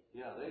revelation.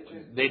 Yeah,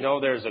 they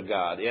know there's a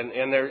God, and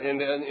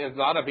a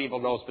lot of people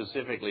know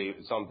specifically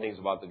some things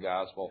about the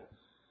gospel.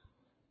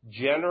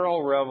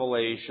 General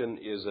revelation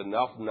is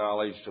enough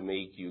knowledge to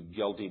make you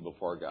guilty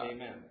before God.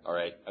 Amen. All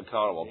right,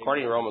 accountable, Amen.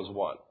 According to Romans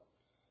 1.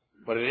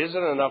 But it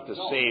isn't enough to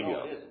save you.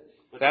 It isn't.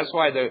 But that's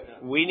why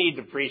we need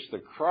to preach the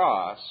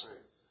cross.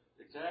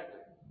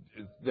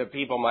 Exactly. That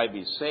people might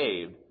be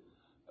saved.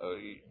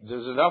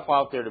 There's enough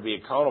out there to be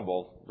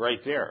accountable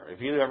right there.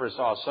 If you ever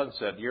saw a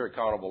sunset, you're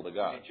accountable to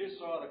God. They just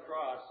saw the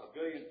cross, a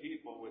billion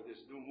people with this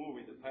new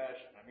movie, The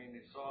Passion. I mean,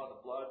 they saw the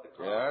blood, the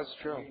cross. Yeah, that's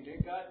true. I mean,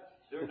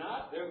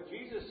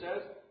 Jesus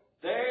says,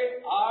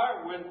 they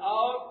are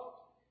without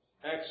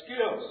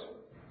excuse.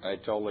 I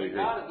totally agree.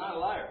 God is not a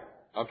liar.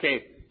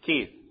 Okay,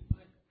 Keith.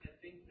 I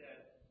think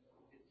that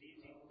it's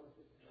easy.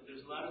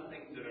 There's a lot of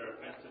things that are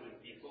offensive in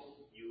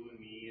people, you and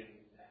me and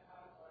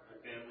my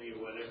family or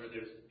whatever.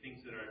 There's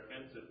things that are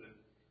offensive, and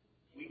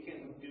we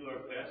can do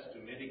our best to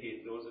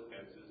mitigate those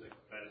offenses. I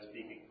can try to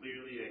speak it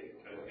clearly. I can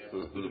try to have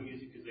as good a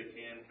music as I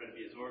can, try to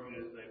be as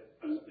organized as I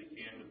possibly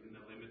can within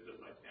the limits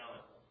of my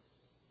talent.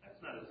 That's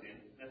not a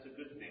sin. That's a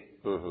good thing.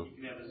 You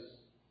can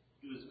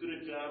do as good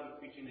a job of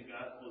preaching the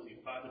gospel as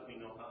you possibly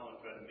know how and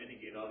try to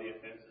mitigate all the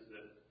offenses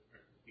that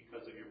are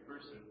because of your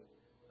person.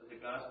 the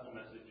gospel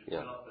message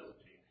itself doesn't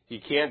change. You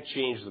can't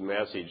change the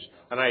message.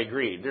 And I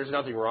agree. There's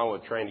nothing wrong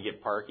with trying to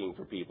get parking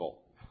for people.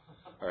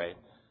 All right.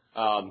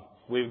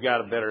 We've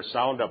got a better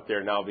sound up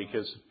there now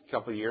because a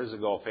couple of years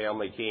ago a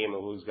family came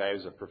whose guy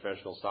was a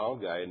professional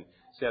sound guy and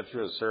sat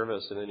through a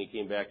service, and then he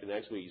came back the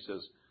next week. He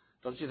says,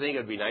 "Don't you think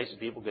it'd be nice if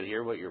people could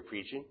hear what you're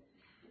preaching?"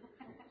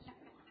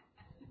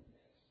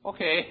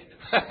 Okay.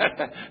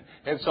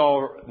 And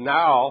so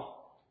now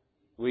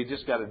we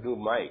just got a new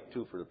mic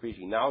too for the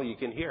preaching. Now you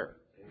can hear.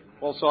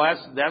 Well, so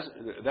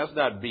that's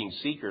not being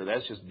seeker.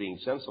 That's just being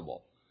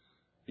sensible.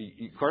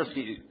 Of course,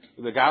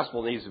 the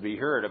gospel needs to be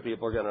heard if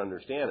people are going to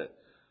understand it.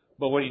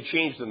 But when you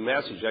change the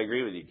message, I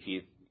agree with you,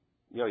 Keith.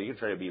 You can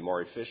try to be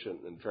more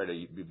efficient and try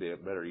to be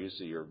better use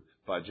of your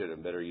budget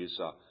and better use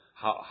of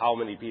how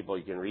many people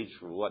you can reach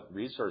for what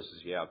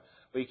resources you have.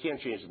 But you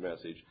can't change the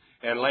message.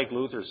 And like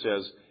Luther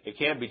says, it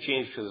can't be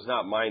changed because it's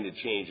not mine to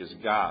change, it's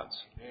God's.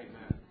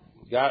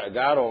 Amen.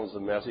 God owns the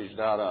message,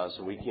 not us.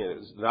 And we can't.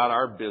 It's not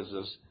our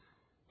business.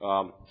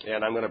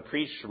 And I'm going to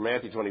preach from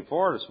Matthew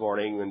 24 this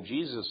morning when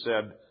Jesus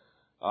said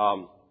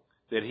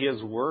that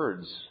His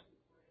words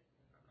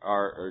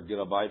are going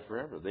to abide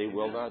forever. They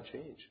will not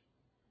change.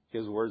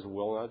 His words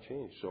will not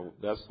change. So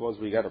that's the ones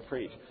we got to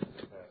preach.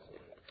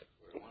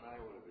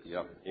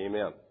 Yep.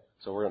 Amen.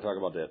 So we're going to talk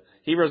about that.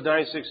 Hebrews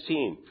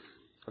 9:16.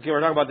 Okay,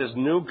 we're talking about this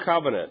new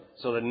covenant.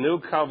 So the new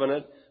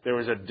covenant, there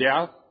was a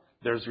death.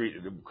 There's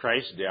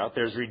Christ's death.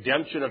 There's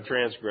redemption of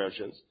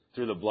transgressions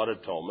through the blood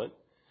atonement.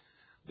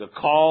 The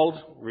called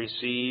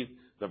receive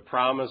the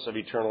promise of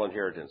eternal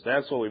inheritance.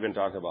 That's what we've been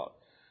talking about.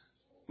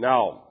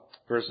 Now,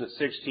 verse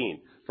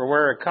 16. For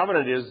where a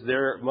covenant is,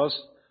 there must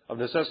of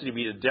necessity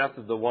be the death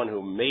of the one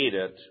who made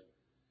it.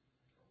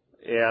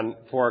 And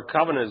for a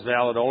covenant is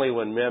valid only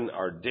when men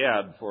are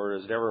dead, for it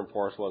is never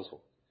enforced once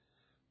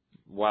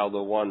while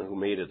the one who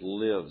made it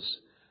lives.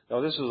 Now,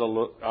 this is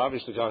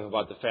obviously talking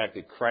about the fact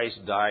that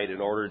Christ died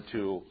in order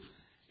to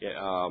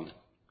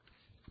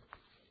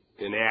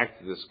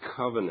enact this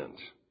covenant.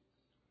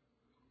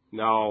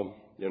 Now,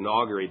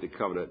 inaugurate the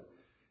covenant.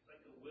 It's like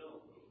a will.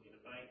 I mean,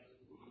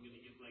 if I'm going to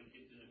give my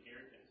kids an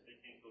inheritance, they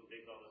can't go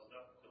take all the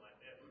stuff until I'm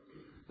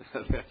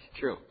dead. That's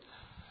true.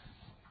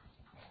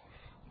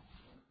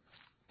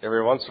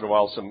 Every once in a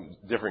while, some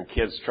different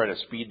kids try to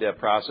speed that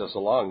process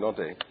along, don't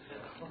they?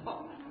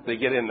 They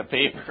get in the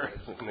paper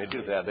and they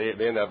do that. They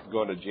end up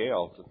going to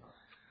jail.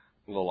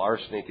 A little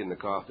arsenic in the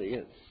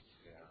coffee.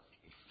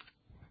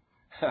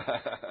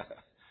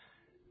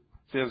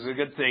 See, it's a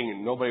good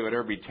thing nobody would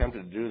ever be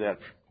tempted to do that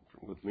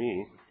with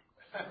me.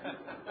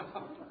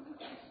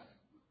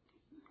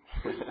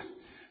 You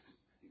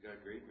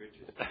got great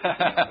riches.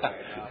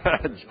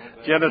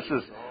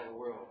 Genesis.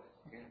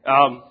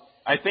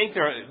 I think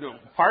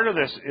part of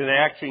this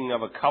enacting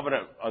of a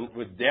covenant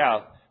with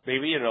death may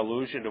be an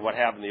allusion to what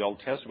happened in the Old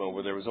Testament,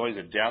 where there was always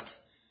a death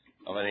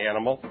of an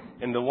animal.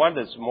 And the one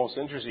that's most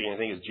interesting, I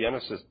think, is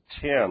Genesis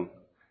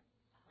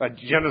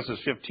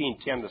 15,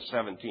 10 to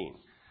 17.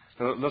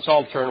 So let's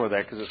all turn with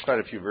that because there's quite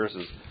a few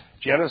verses.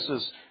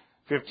 Genesis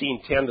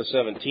 15, 10 to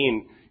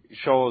 17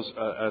 shows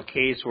a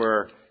case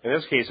where, in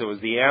this case, it was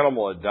the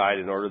animal that died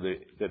in order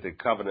that the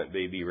covenant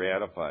may be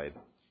ratified.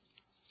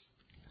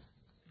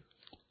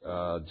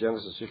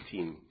 Genesis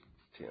 15,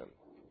 10.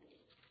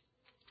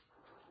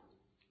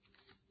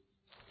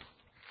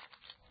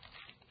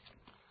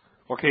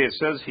 Okay, it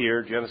says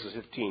here, Genesis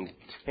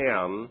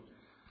 15:10.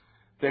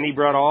 Then he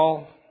brought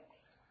all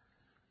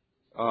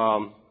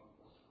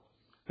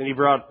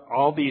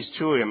these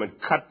to him and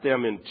cut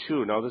them in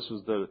two. Now this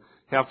was the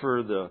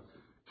heifer, the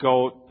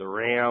goat, the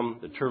ram,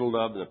 the turtle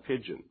dove, and the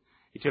pigeon.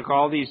 He took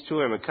all these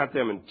to him and cut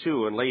them in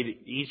two and laid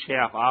each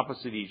half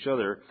opposite each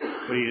other,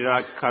 but he did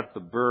not cut the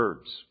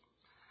birds.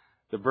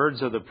 The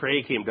birds of the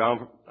prey came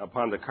down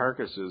upon the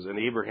carcasses, and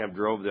Abraham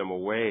drove them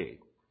away.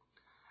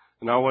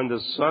 Now when the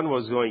sun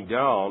was going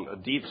down, a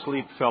deep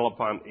sleep fell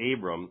upon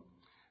Abram,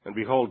 and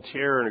behold,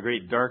 terror and a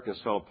great darkness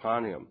fell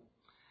upon him.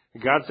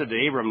 And God said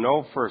to Abram,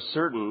 know for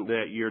certain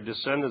that your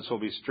descendants will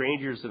be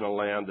strangers in a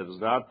land that is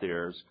not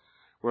theirs,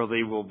 where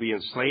they will be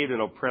enslaved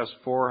and oppressed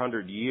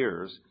 400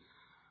 years.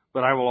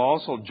 But I will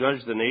also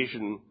judge the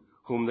nation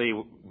whom they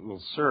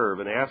will serve,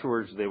 and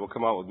afterwards they will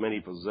come out with many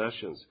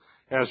possessions.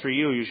 As for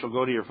you, you shall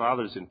go to your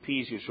fathers in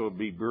peace. You shall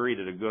be buried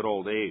at a good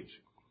old age.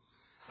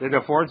 In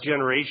the fourth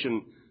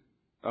generation,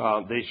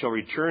 they shall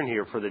return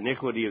here, for the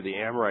iniquity of the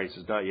Amorites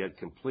is not yet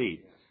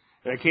complete.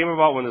 And it came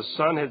about when the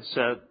sun had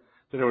set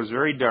that it was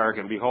very dark,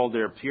 and behold,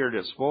 there appeared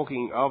a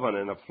smoking oven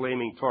and a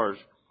flaming torch,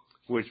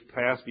 which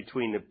passed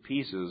between the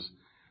pieces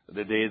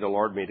the day the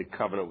Lord made a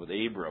covenant with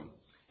Abram.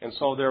 And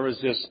so there was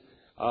this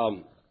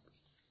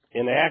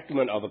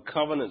enactment of a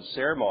covenant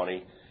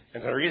ceremony.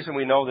 And the reason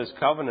we know this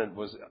covenant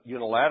was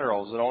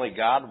unilateral is that only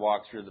God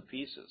walked through the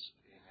pieces.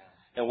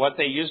 And what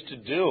they used to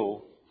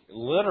do,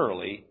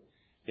 literally,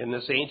 in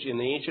the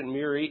ancient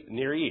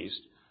Near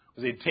East,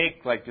 was they'd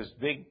take like this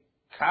big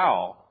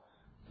cow,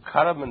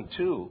 cut them in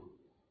two.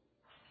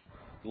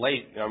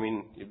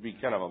 It'd be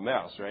kind of a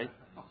mess, right?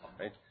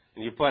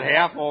 And you put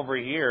half over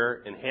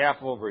here and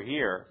half over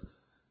here,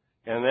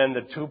 And then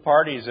the two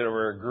parties that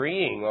were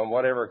agreeing on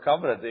whatever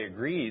covenant they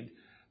agreed,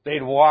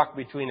 they'd walk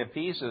between the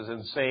pieces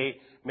and say,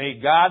 may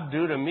God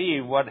do to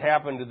me what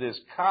happened to this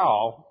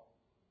cow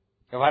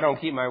if I don't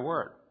keep my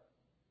word.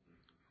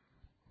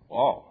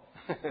 Whoa.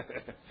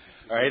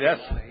 All right,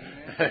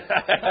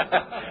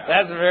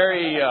 that's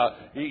very,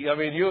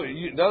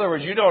 in other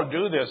words, you don't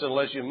do this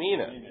unless you mean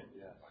it.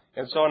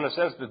 And so in a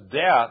sense, the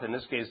death, in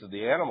this case of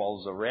the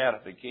animal, is a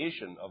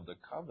ratification of the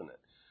covenant.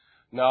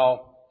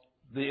 Now,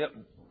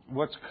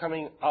 what's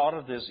coming out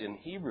of this in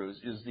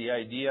Hebrews is the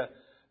idea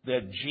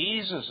that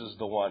Jesus is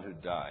the one who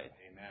died.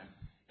 Amen.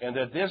 And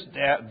that this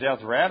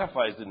death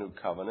ratifies the new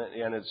covenant,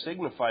 and it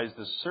signifies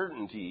the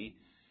certainty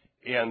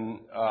and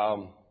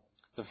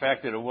the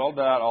fact that it will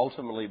not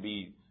ultimately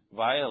be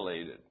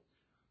violated.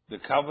 The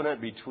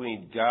covenant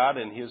between God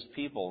and His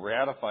people,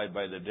 ratified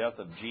by the death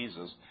of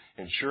Jesus,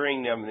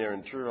 ensuring them their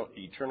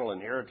eternal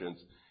inheritance,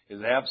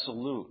 is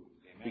absolute.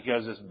 Amen.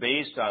 Because it's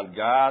based on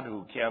God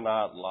who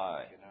cannot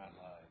lie.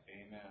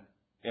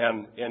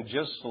 Amen.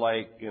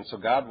 And so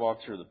God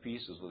walked through the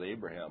pieces with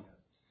Abraham.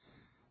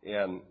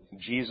 And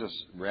Jesus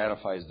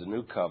ratifies the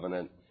new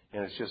covenant,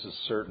 and it's just as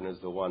certain as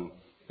the one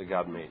that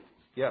God made.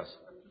 Yes?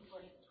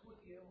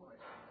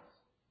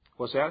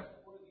 What's that?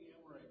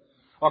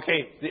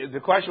 Okay, the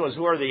question was,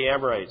 who are the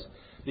Amorites?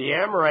 The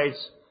Amorites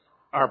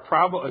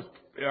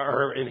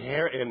are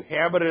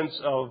inhabitants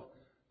of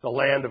the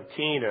land of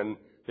Canaan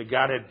that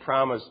God had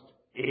promised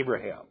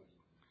Abraham.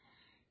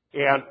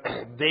 And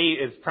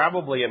it's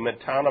probably a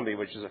metonymy,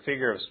 which is a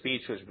figure of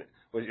speech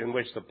in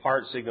which the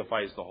part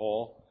signifies the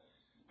whole.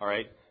 All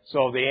right?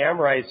 So the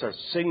Amorites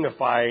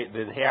signify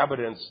the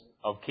inhabitants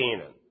of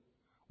Canaan.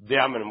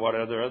 Them and what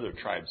other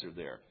tribes are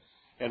there.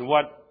 And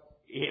what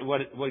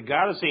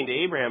God is saying to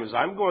Abraham is,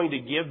 I'm going to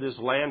give this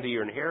land to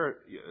your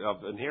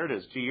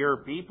inheritance to your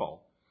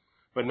people,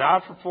 but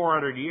not for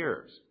 400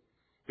 years,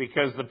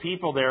 because the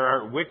people there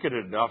aren't wicked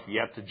enough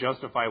yet to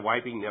justify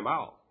wiping them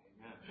out.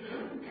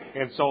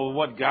 And so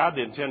what God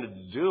intended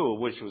to do,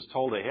 which was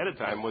told ahead of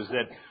time, was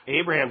that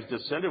Abraham's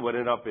descendant would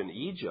end up in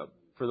Egypt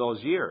for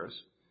those years,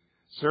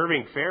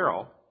 serving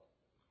Pharaoh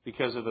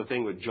because of the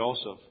thing with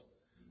Joseph,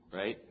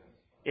 right?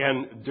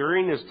 And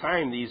during this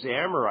time, these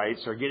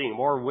Amorites are getting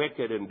more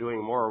wicked and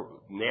doing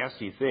more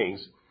nasty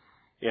things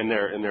in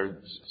their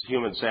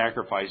human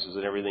sacrifices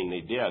and everything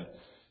they did.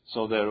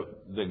 So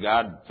that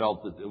God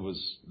felt that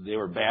they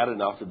were bad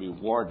enough to be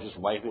warned, just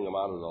wiping them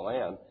out of the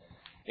land.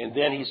 And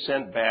then He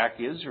sent back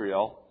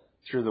Israel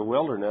through the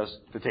wilderness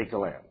to take the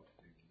land.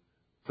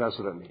 That's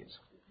what it means.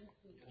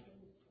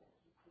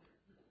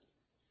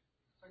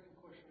 Second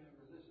question I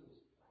have is this: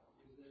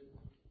 is that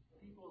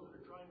people that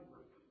are trying to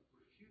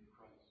refute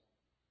Christ,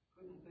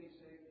 couldn't they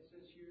say, it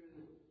says here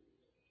that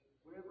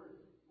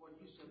what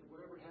you said,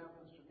 whatever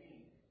happens to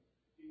me,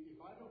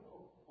 if I don't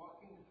go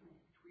walking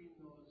between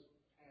those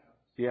paths,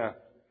 yeah.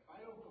 if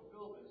I don't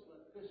fulfill this,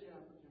 let this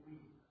happen to me,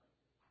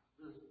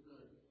 the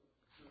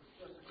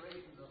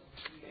desecration of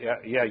me.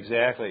 Yeah,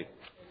 exactly.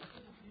 And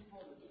couldn't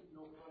people that didn't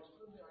know Christ,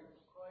 couldn't they argue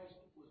Christ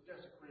was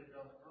desecrated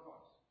on the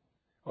cross?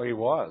 Oh, He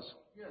was.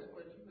 Yes,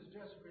 but He was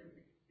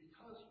desecrated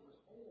because He was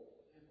whole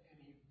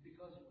and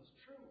because He was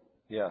true.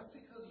 Yeah. Not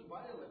because He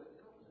violated the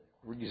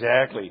covenant.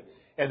 Exactly.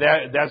 And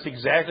that's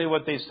exactly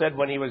what they said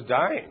when He was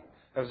dying.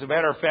 As a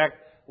matter of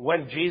fact,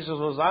 when Jesus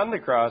was on the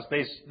cross,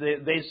 they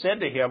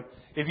said to Him,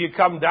 if you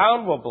come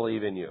down, we'll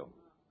believe in you.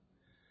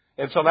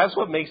 And so that's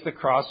what makes the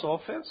cross so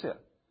offensive.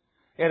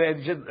 And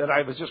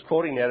I was just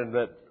quoting that in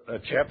a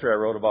chapter I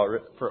wrote about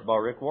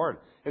Rick Warren,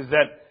 is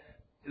that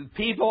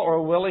people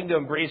are willing to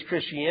embrace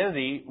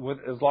Christianity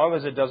as long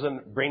as it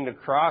doesn't bring the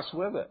cross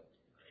with it.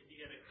 If you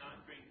get a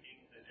conquering king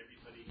that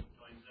everybody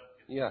joins up,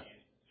 Yeah.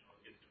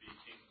 Gets to be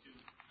king too,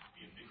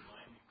 be a big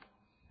line.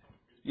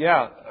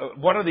 Yeah.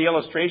 One of the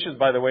illustrations,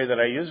 by the way, that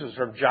I use is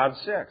from John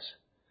 6.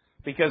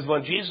 Because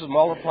when Jesus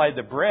multiplied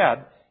the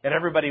bread and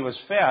everybody was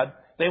fed,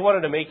 they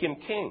wanted to make Him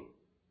king.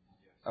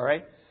 All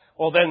right?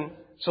 Well, then,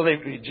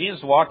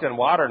 Jesus walked on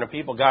water, and the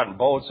people got in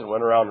boats and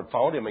went around and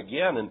found Him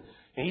again. And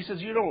He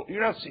says, you're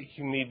not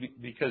seeking me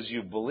because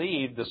you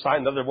believe the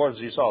sign. In other words,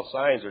 you saw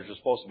signs that are just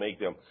supposed to make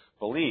them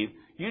believe.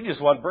 You just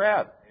want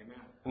bread.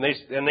 Amen.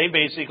 And they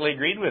basically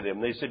agreed with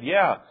Him. They said,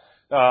 yeah.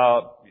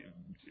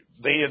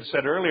 They had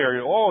said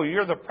earlier, oh,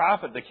 you're the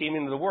prophet that came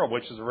into the world,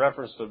 which is a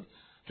reference to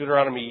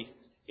Deuteronomy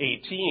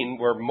 18,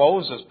 where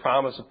Moses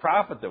promised a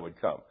prophet that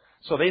would come.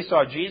 So they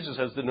saw Jesus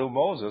as the new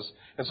Moses.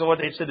 And so what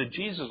they said to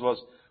Jesus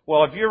was,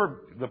 well, if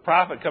you're the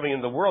prophet coming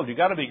into the world, you've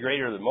got to be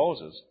greater than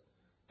Moses.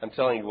 I'm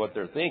telling you what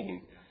they're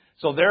thinking.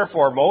 So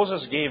therefore,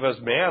 Moses gave us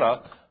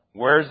manna.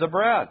 Where's the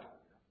bread?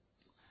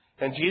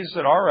 And Jesus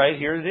said, all right,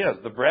 here it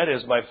is. The bread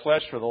is my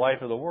flesh for the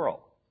life of the world.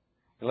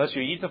 Unless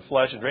you eat the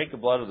flesh and drink the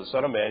blood of the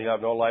Son of Man, you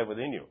have no life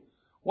within you.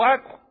 What?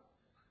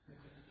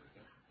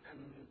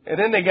 And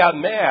then they got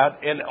mad,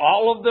 and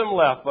all of them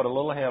left but a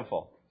little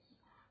handful.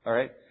 All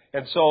right?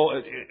 And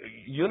so,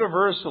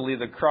 universally,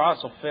 the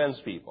cross offends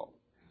people.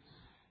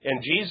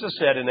 And Jesus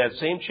said in that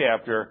same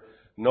chapter,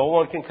 no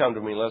one can come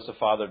to me unless the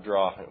Father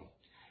draw him.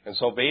 And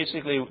so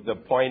basically, the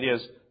point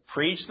is,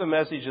 preach the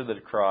message of the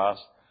cross,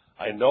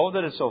 I know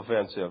that it's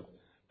offensive,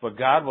 but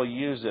God will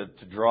use it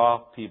to draw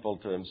people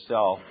to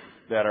Himself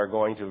that are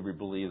going to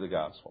believe the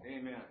gospel.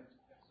 Amen.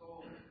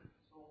 So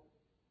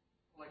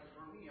like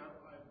for me,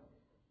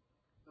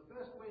 the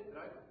best way that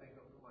I can think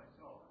of for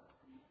myself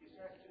is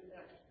actually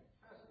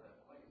confess that.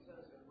 Like it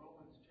says in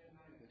Romans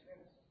 10:9 and 10,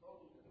 it's those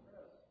who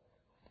confess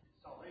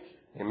salvation.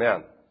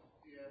 Amen. And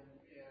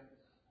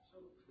so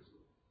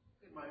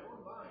in my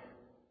own mind,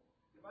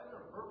 if I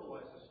don't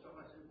verbalize this stuff,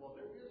 I say, well,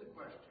 there is a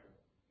question.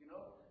 You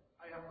know,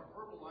 I have to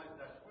verbalize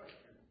that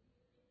question,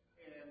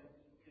 and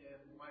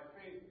my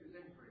faith is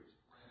increased.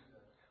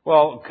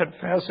 Well,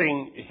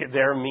 confessing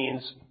there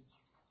means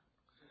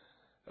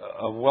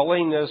a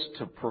willingness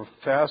to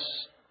profess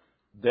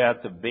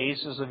that the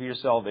basis of your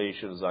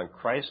salvation is on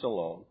Christ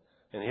alone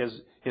and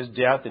His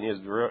death and His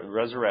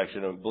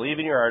resurrection, and believe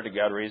in your heart that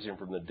God raised Him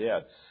from the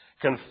dead.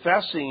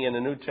 Confessing in the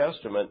New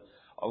Testament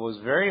was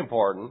very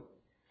important,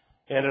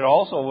 and it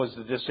also was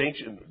the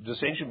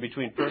distinction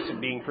between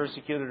being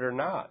persecuted or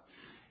not.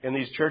 In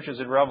these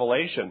churches in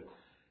Revelation,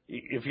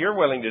 if you're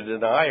willing to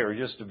deny or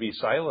just to be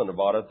silent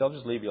about it, they'll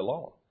just leave you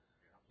alone.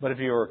 But if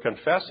you were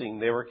confessing,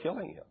 they were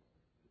killing you.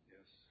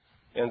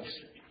 And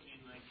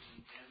Between, like,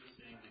 Dan was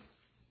saying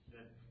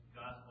that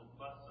gospel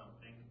plus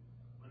something,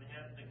 when they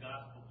have the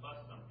gospel plus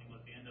something,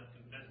 what they end up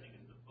confessing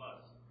is the plus.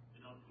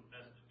 They don't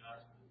confess the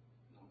gospel.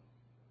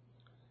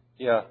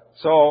 yeah,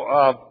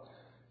 so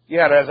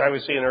and as I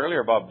was saying earlier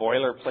about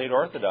boilerplate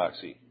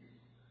orthodoxy,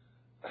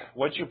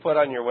 what you put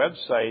on your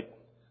website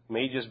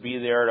may just be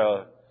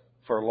there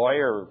for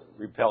lawyer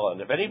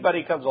repellent. If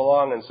anybody comes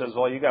along and says,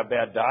 "Well, you got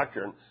bad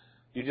doctrine,"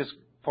 you just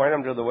point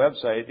them to the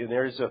website, and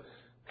there's a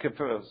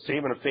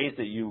statement of faith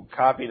that you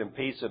copied and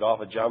pasted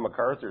off of John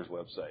MacArthur's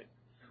website.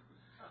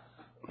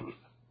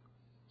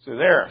 So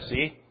there,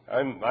 see,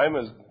 I'm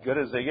as good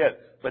as they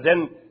get. But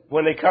then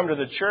when they come to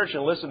the church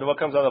and listen to what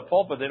comes out of the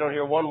pulpit, they don't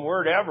hear one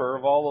word ever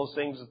of all those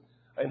things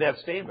in that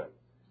statement.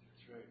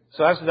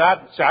 So that's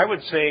not. So I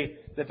would say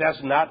that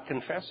that's not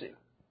confessing.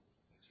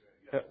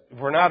 If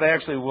we're not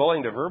actually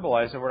willing to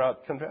verbalize it, we're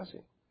not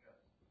confessing.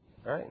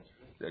 All right.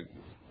 That's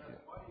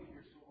why you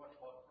hear so much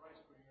about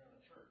Christ when you're in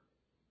the church.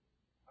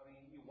 I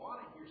mean, you want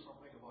to hear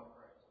something about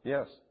Christ.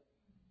 Yes.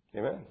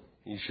 Amen.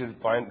 We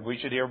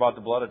should hear about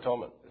the blood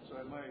atonement. So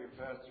I admire your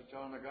pastor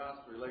telling the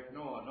gospel. Like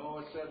Noah.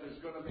 Noah said there's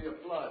going to be a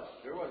flood.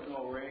 There was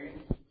no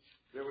rain.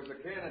 There was a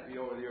canopy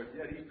over the earth.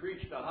 Yet he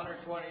preached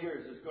 120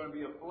 years. There's going to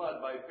be a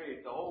flood by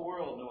faith. The whole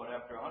world knew it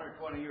after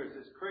 120 years.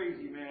 This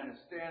crazy man is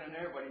standing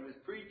there, but he was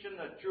preaching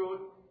the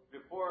truth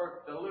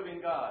before the living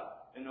God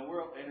in the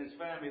world and his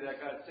family that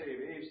got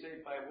saved. Abe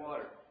saved by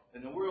water. And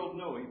the world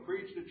knew. He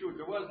preached the truth.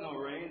 There was no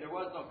rain. There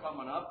was no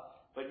coming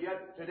up. But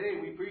yet today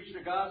we preach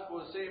the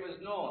gospel the same as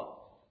Noah.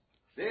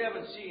 They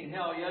haven't seen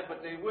hell yet,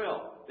 but they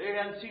will. They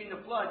haven't seen the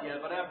flood yet,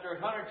 but after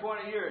 120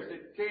 years,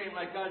 it came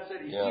like God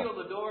said. He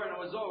sealed the door and it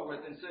was over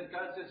with. And said,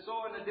 God said,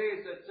 so in the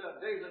days of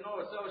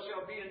Noah, so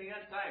shall be in the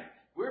end time.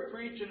 We're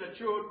preaching the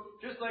truth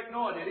just like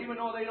Noah did. Even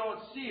though they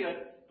don't see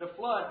it, the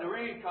flood, the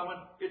rain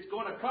coming, it's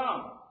going to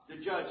come,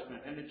 the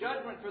judgment. And the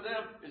judgment for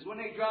them is when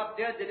they drop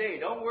dead today.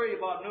 Don't worry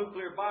about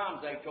nuclear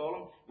bombs, I told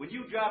them. When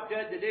you drop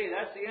dead today,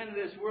 that's the end of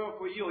this world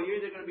for you.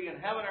 You're either going to be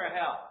in heaven or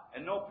hell.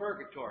 And no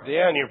purgatory.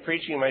 Dan, you're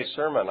preaching my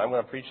sermon. I'm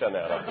going to preach on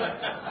that.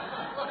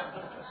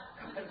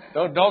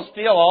 Don't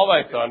steal all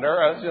my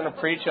thunder. I was going to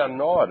preach on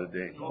Noah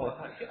today.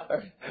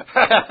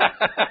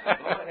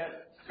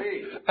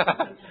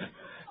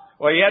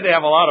 Well, you had to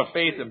have a lot of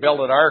faith to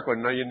build an ark when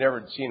you'd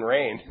never seen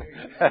rain.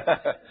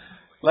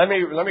 Let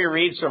me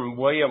read from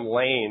William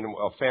Lane,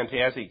 a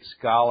fantastic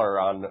scholar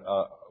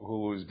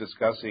who was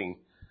discussing.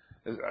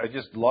 I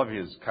just love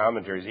his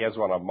commentaries. He has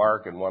one on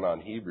Mark and one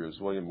on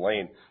Hebrews, William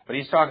Lane. But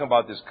he's talking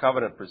about this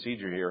covenant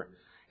procedure here.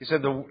 He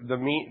said the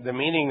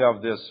meaning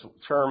of this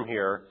term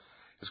here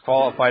is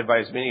qualified by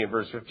its meaning in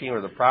verse 15,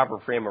 where the proper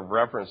frame of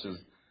reference is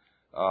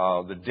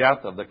the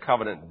death of the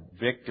covenant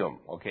victim.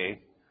 Okay?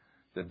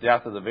 The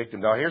death of the victim.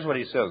 Now here's what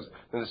he says.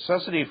 The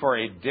necessity for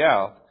a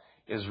death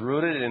is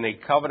rooted in a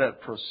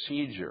covenant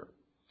procedure.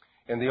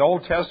 In the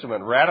Old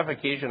Testament,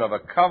 ratification of a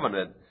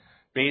covenant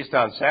based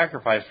on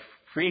sacrifice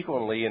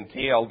frequently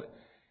entailed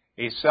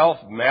a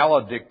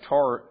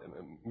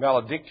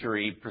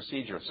self-maledictory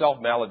procedure.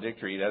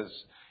 Self-maledictory, that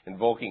is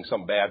invoking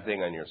some bad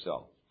thing on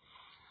yourself.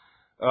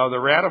 The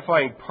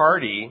ratifying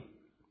party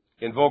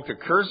invoked a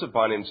curse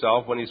upon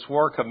himself when he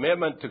swore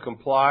commitment to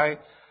comply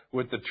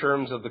with the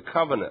terms of the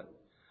covenant.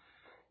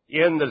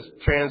 In the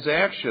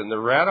transaction, the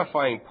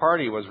ratifying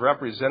party was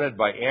represented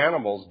by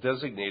animals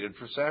designated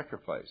for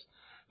sacrifice.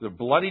 The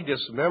bloody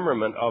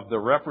dismemberment of the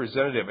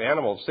representative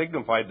animal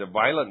signified the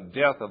violent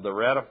death of the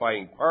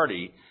ratifying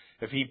party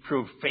if he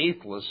proved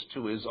faithless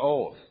to his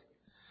oath.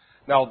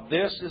 Now,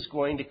 this is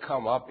going to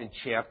come up in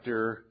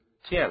chapter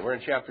 10. We're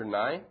in chapter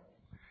 9.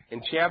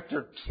 In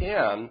chapter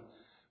 10,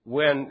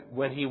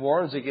 when he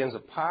warns against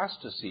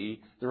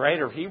apostasy, the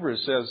writer of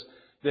Hebrews says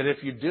that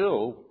if you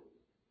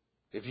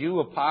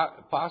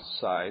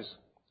apostatize,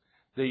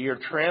 that you're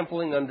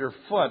trampling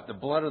underfoot the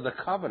blood of the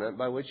covenant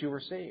by which you were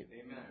saved.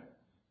 Amen.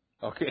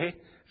 Okay?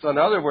 So in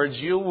other words,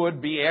 you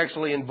would be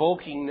actually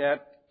invoking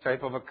that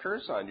type of a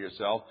curse on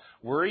yourself,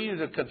 were you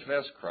to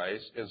confess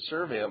Christ and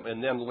serve Him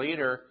and then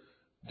later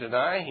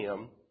deny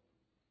Him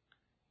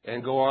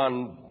and go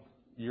on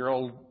your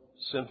old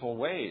sinful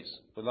ways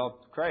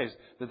without Christ,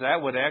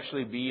 that would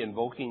actually be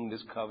invoking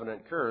this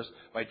covenant curse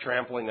by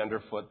trampling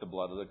underfoot the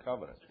blood of the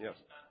covenant. Yes.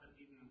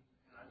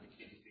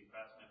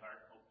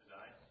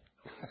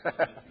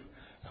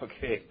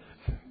 Okay.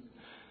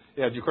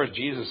 Yeah, of course,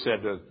 Jesus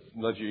said to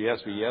let your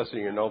yes be yes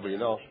and your no be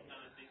no.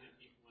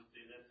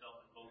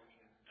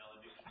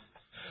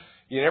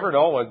 You never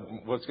know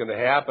what's going to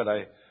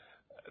happen.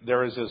 There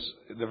was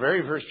the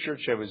very first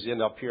church I was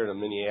in up here in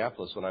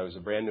Minneapolis when I was a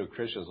brand new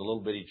Christian. It was a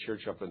little bitty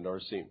church up in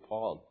North St.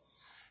 Paul.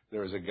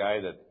 There was a guy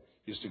that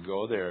used to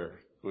go there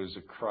who was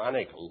a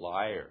chronic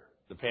liar.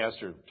 The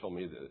pastor told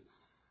me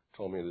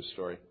the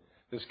story.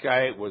 This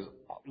guy was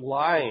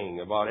lying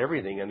about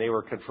everything, and they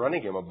were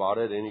confronting him about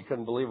it, and he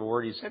couldn't believe a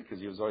word he said because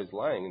he was always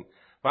lying. And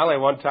finally,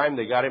 one time,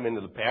 they got him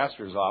into the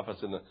pastor's office,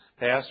 and the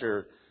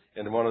pastor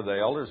and one of the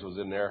elders was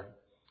in there,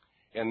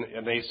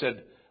 and they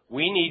said,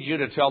 "We need you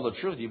to tell the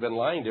truth. You've been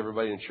lying to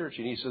everybody in church."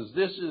 And he says,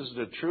 "This is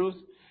the truth."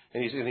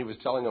 And he was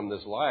telling them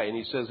this lie, and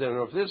he says,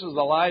 "And if this is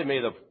the lie,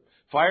 may the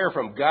fire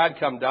from God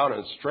come down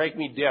and strike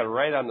me dead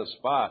right on the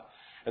spot."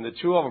 And the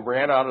two of them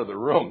ran out of the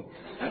room.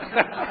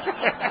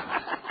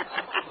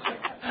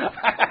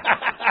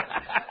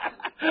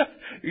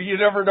 You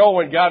never know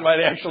when God might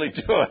actually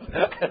do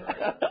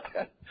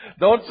it.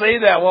 Don't say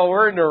that while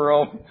we're in the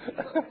room.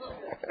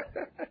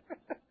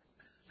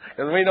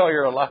 Because we know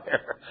you're a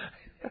liar.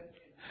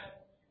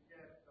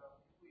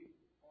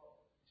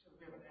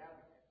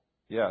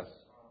 Yes.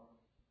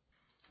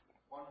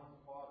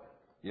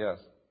 Yes.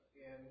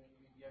 And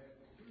yet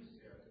if we do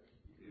sin,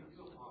 you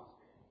feel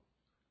possible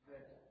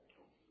that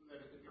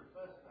if you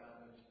confess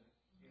that and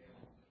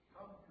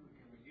come to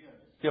Him again,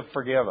 He'll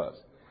forgive us.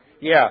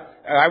 Yeah,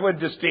 I would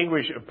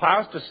distinguish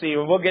apostasy,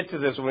 and we'll get to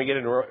this when we get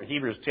into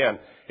Hebrews 10.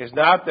 It's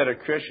not that a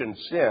Christian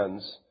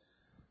sins,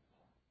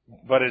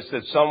 but it's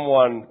that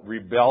someone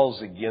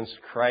rebels against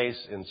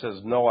Christ and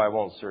says, "No, I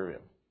won't serve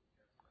Him."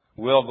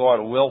 Will go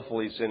on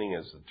willfully sinning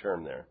is the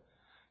term there.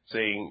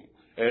 Saying,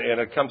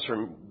 and it comes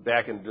from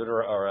back in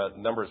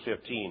Numbers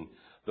 15,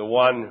 the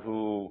one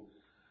who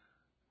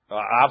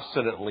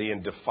obstinately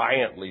and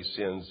defiantly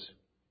sins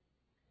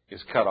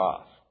is cut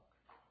off.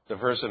 The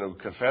person who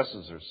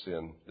confesses their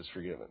sin is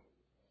forgiven.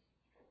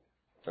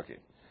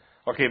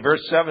 Okay,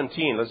 verse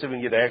 17. Let's see if we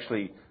can get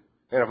actually,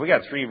 and if we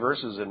got 3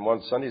 verses in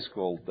one Sunday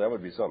school, that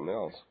would be something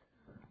else.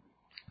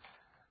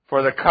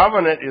 For the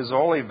covenant is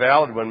only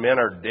valid when men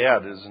are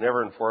dead. It is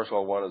never enforced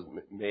while one has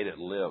made it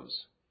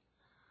lives.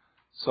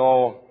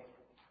 So,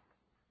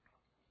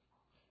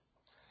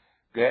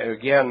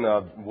 again,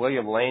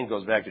 William Lane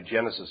goes back to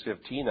Genesis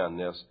 15 on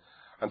this.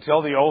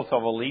 Until the oath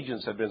of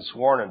allegiance had been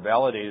sworn and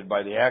validated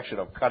by the action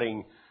of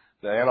cutting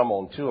the animal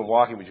in two and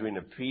walking between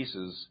the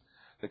pieces,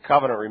 the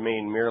covenant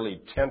remained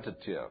merely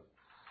tentative.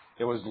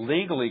 It was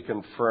legally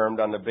confirmed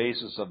on the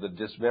basis of the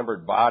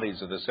dismembered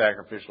bodies of the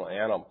sacrificial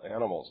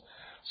animals.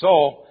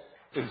 So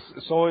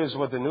is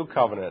with the new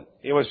covenant.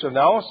 It was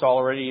announced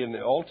already in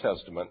the Old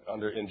Testament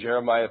in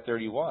Jeremiah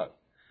 31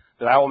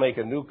 that I will make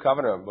a new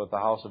covenant with the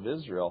house of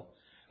Israel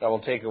and I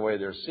will take away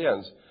their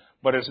sins.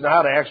 But it's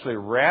not actually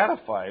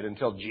ratified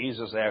until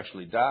Jesus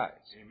actually dies.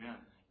 Amen.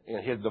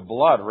 And the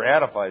blood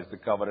ratifies the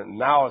covenant.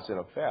 Now it's in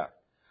effect.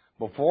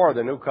 Before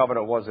the new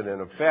covenant wasn't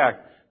in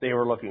effect, they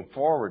were looking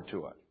forward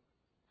to it.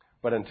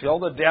 But until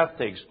the death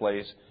takes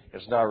place,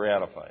 it's not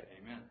ratified.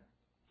 Amen.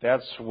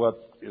 That's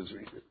what is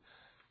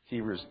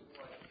Hebrews.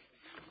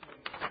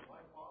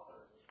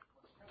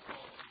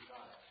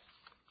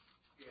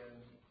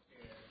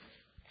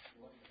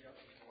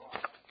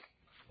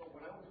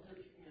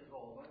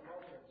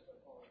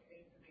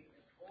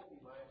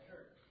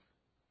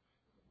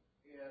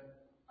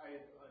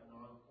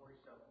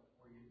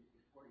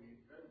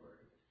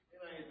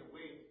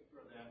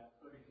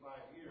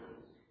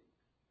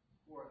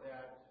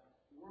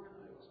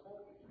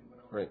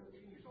 Right.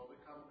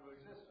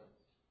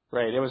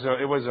 Right. It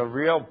was a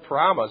real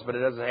promise, but it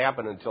doesn't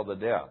happen until the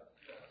death.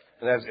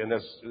 And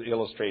this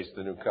illustrates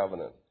the new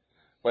covenant.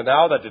 But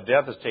now that the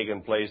death has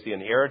taken place, the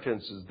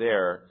inheritance is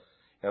there,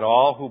 and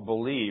all who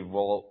believe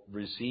will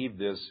receive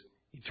this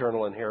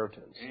eternal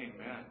inheritance.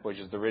 Amen. Which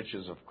is the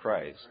riches of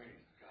Christ.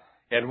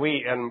 And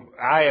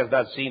I have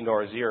not seen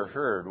nor has ear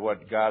heard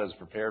what God has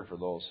prepared for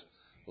those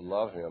who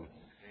love Him.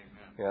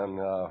 Amen.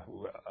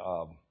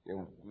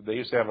 And they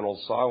used to have an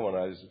old song when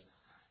I was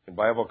in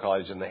Bible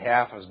college, and the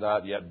half has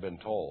not yet been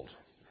told.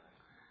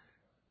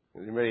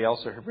 Anybody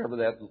else remember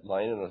that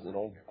line in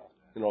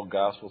an old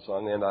gospel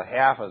song? And the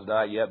half has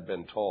not yet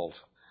been told.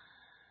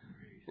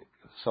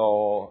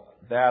 So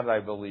that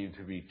I believe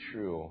to be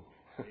true.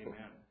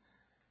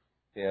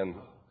 And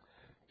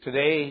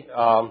today,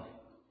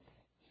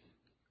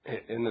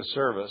 in the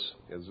service,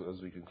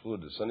 as we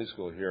conclude the Sunday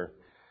school here,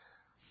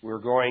 we're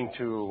going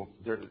to,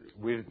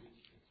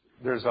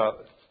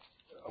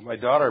 my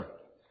daughter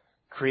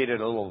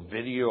created a little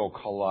video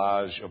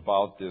collage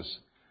about this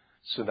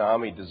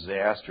tsunami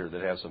disaster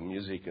that has some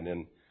music and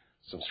then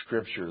some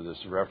scripture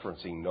that's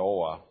referencing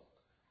Noah.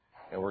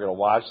 And we're going to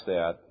watch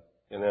that.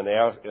 And then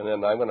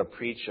I'm going to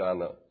preach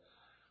on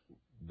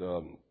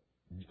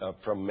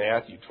from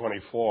Matthew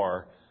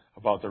 24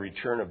 about the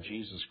return of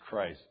Jesus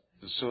Christ,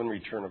 the soon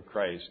return of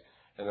Christ.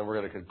 And then we're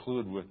going to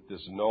conclude with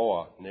this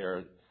Noah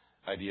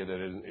idea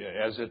that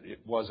as it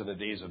was in the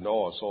days of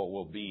Noah, so it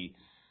will be.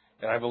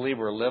 And I believe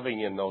we're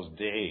living in those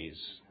days.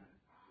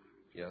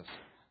 Yes.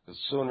 The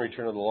soon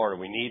return of the Lord.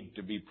 We need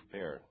to be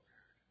prepared.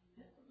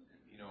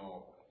 You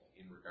know,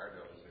 in regard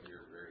to some of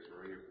your various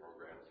radio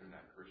programs, they're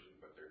not Christian,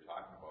 but they're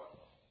talking about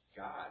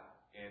God.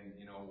 And,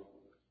 you know,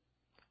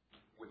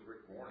 with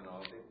Rick Warren and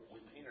all,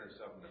 we paint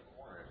ourselves in a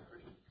corner as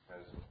Christians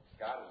because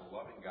God is a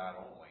loving God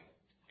only,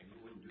 and He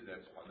wouldn't do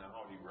that. So now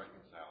how do you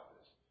reconcile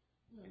this?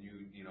 And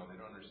you know, they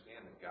don't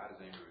understand that God is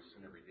angry with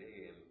sin every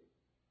day, and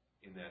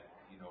in that,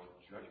 you know,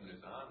 judgment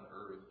is on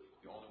earth.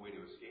 The only way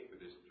to escape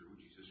it is through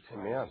Jesus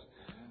Christ. Amen.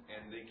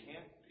 And they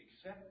can't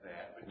accept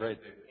that, but right.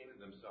 They've painted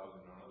themselves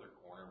in another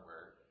corner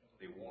where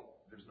they won't.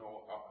 There's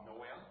no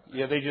way out.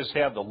 Yeah, they just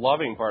have the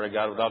loving part of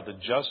God without the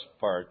just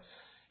part.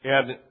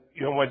 And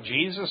you know what,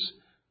 Jesus,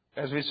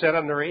 as we said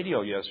on the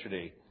radio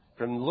yesterday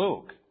from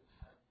Luke,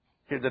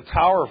 the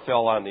tower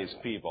fell on these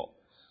people.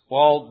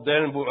 Well,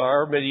 then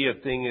our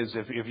immediate thing is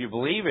if you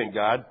believe in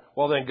God,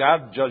 well then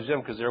God judged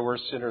them because they're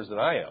worse sinners than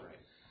I am.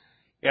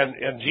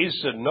 And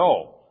Jesus said,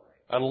 no.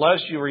 Unless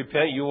you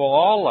repent, you will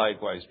all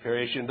likewise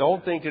perish. And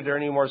don't think that they're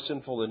any more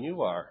sinful than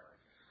you are.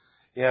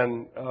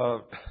 And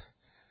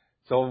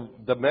so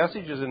the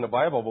message is in the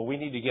Bible, but we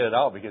need to get it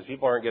out because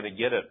people aren't going to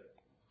get it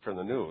from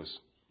the news.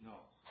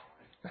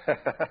 No.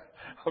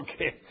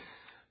 Okay.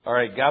 All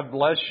right. God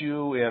bless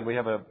you. And we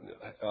have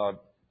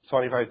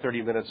 25,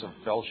 30 minutes of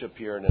fellowship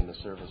here, and then the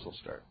service will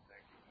start.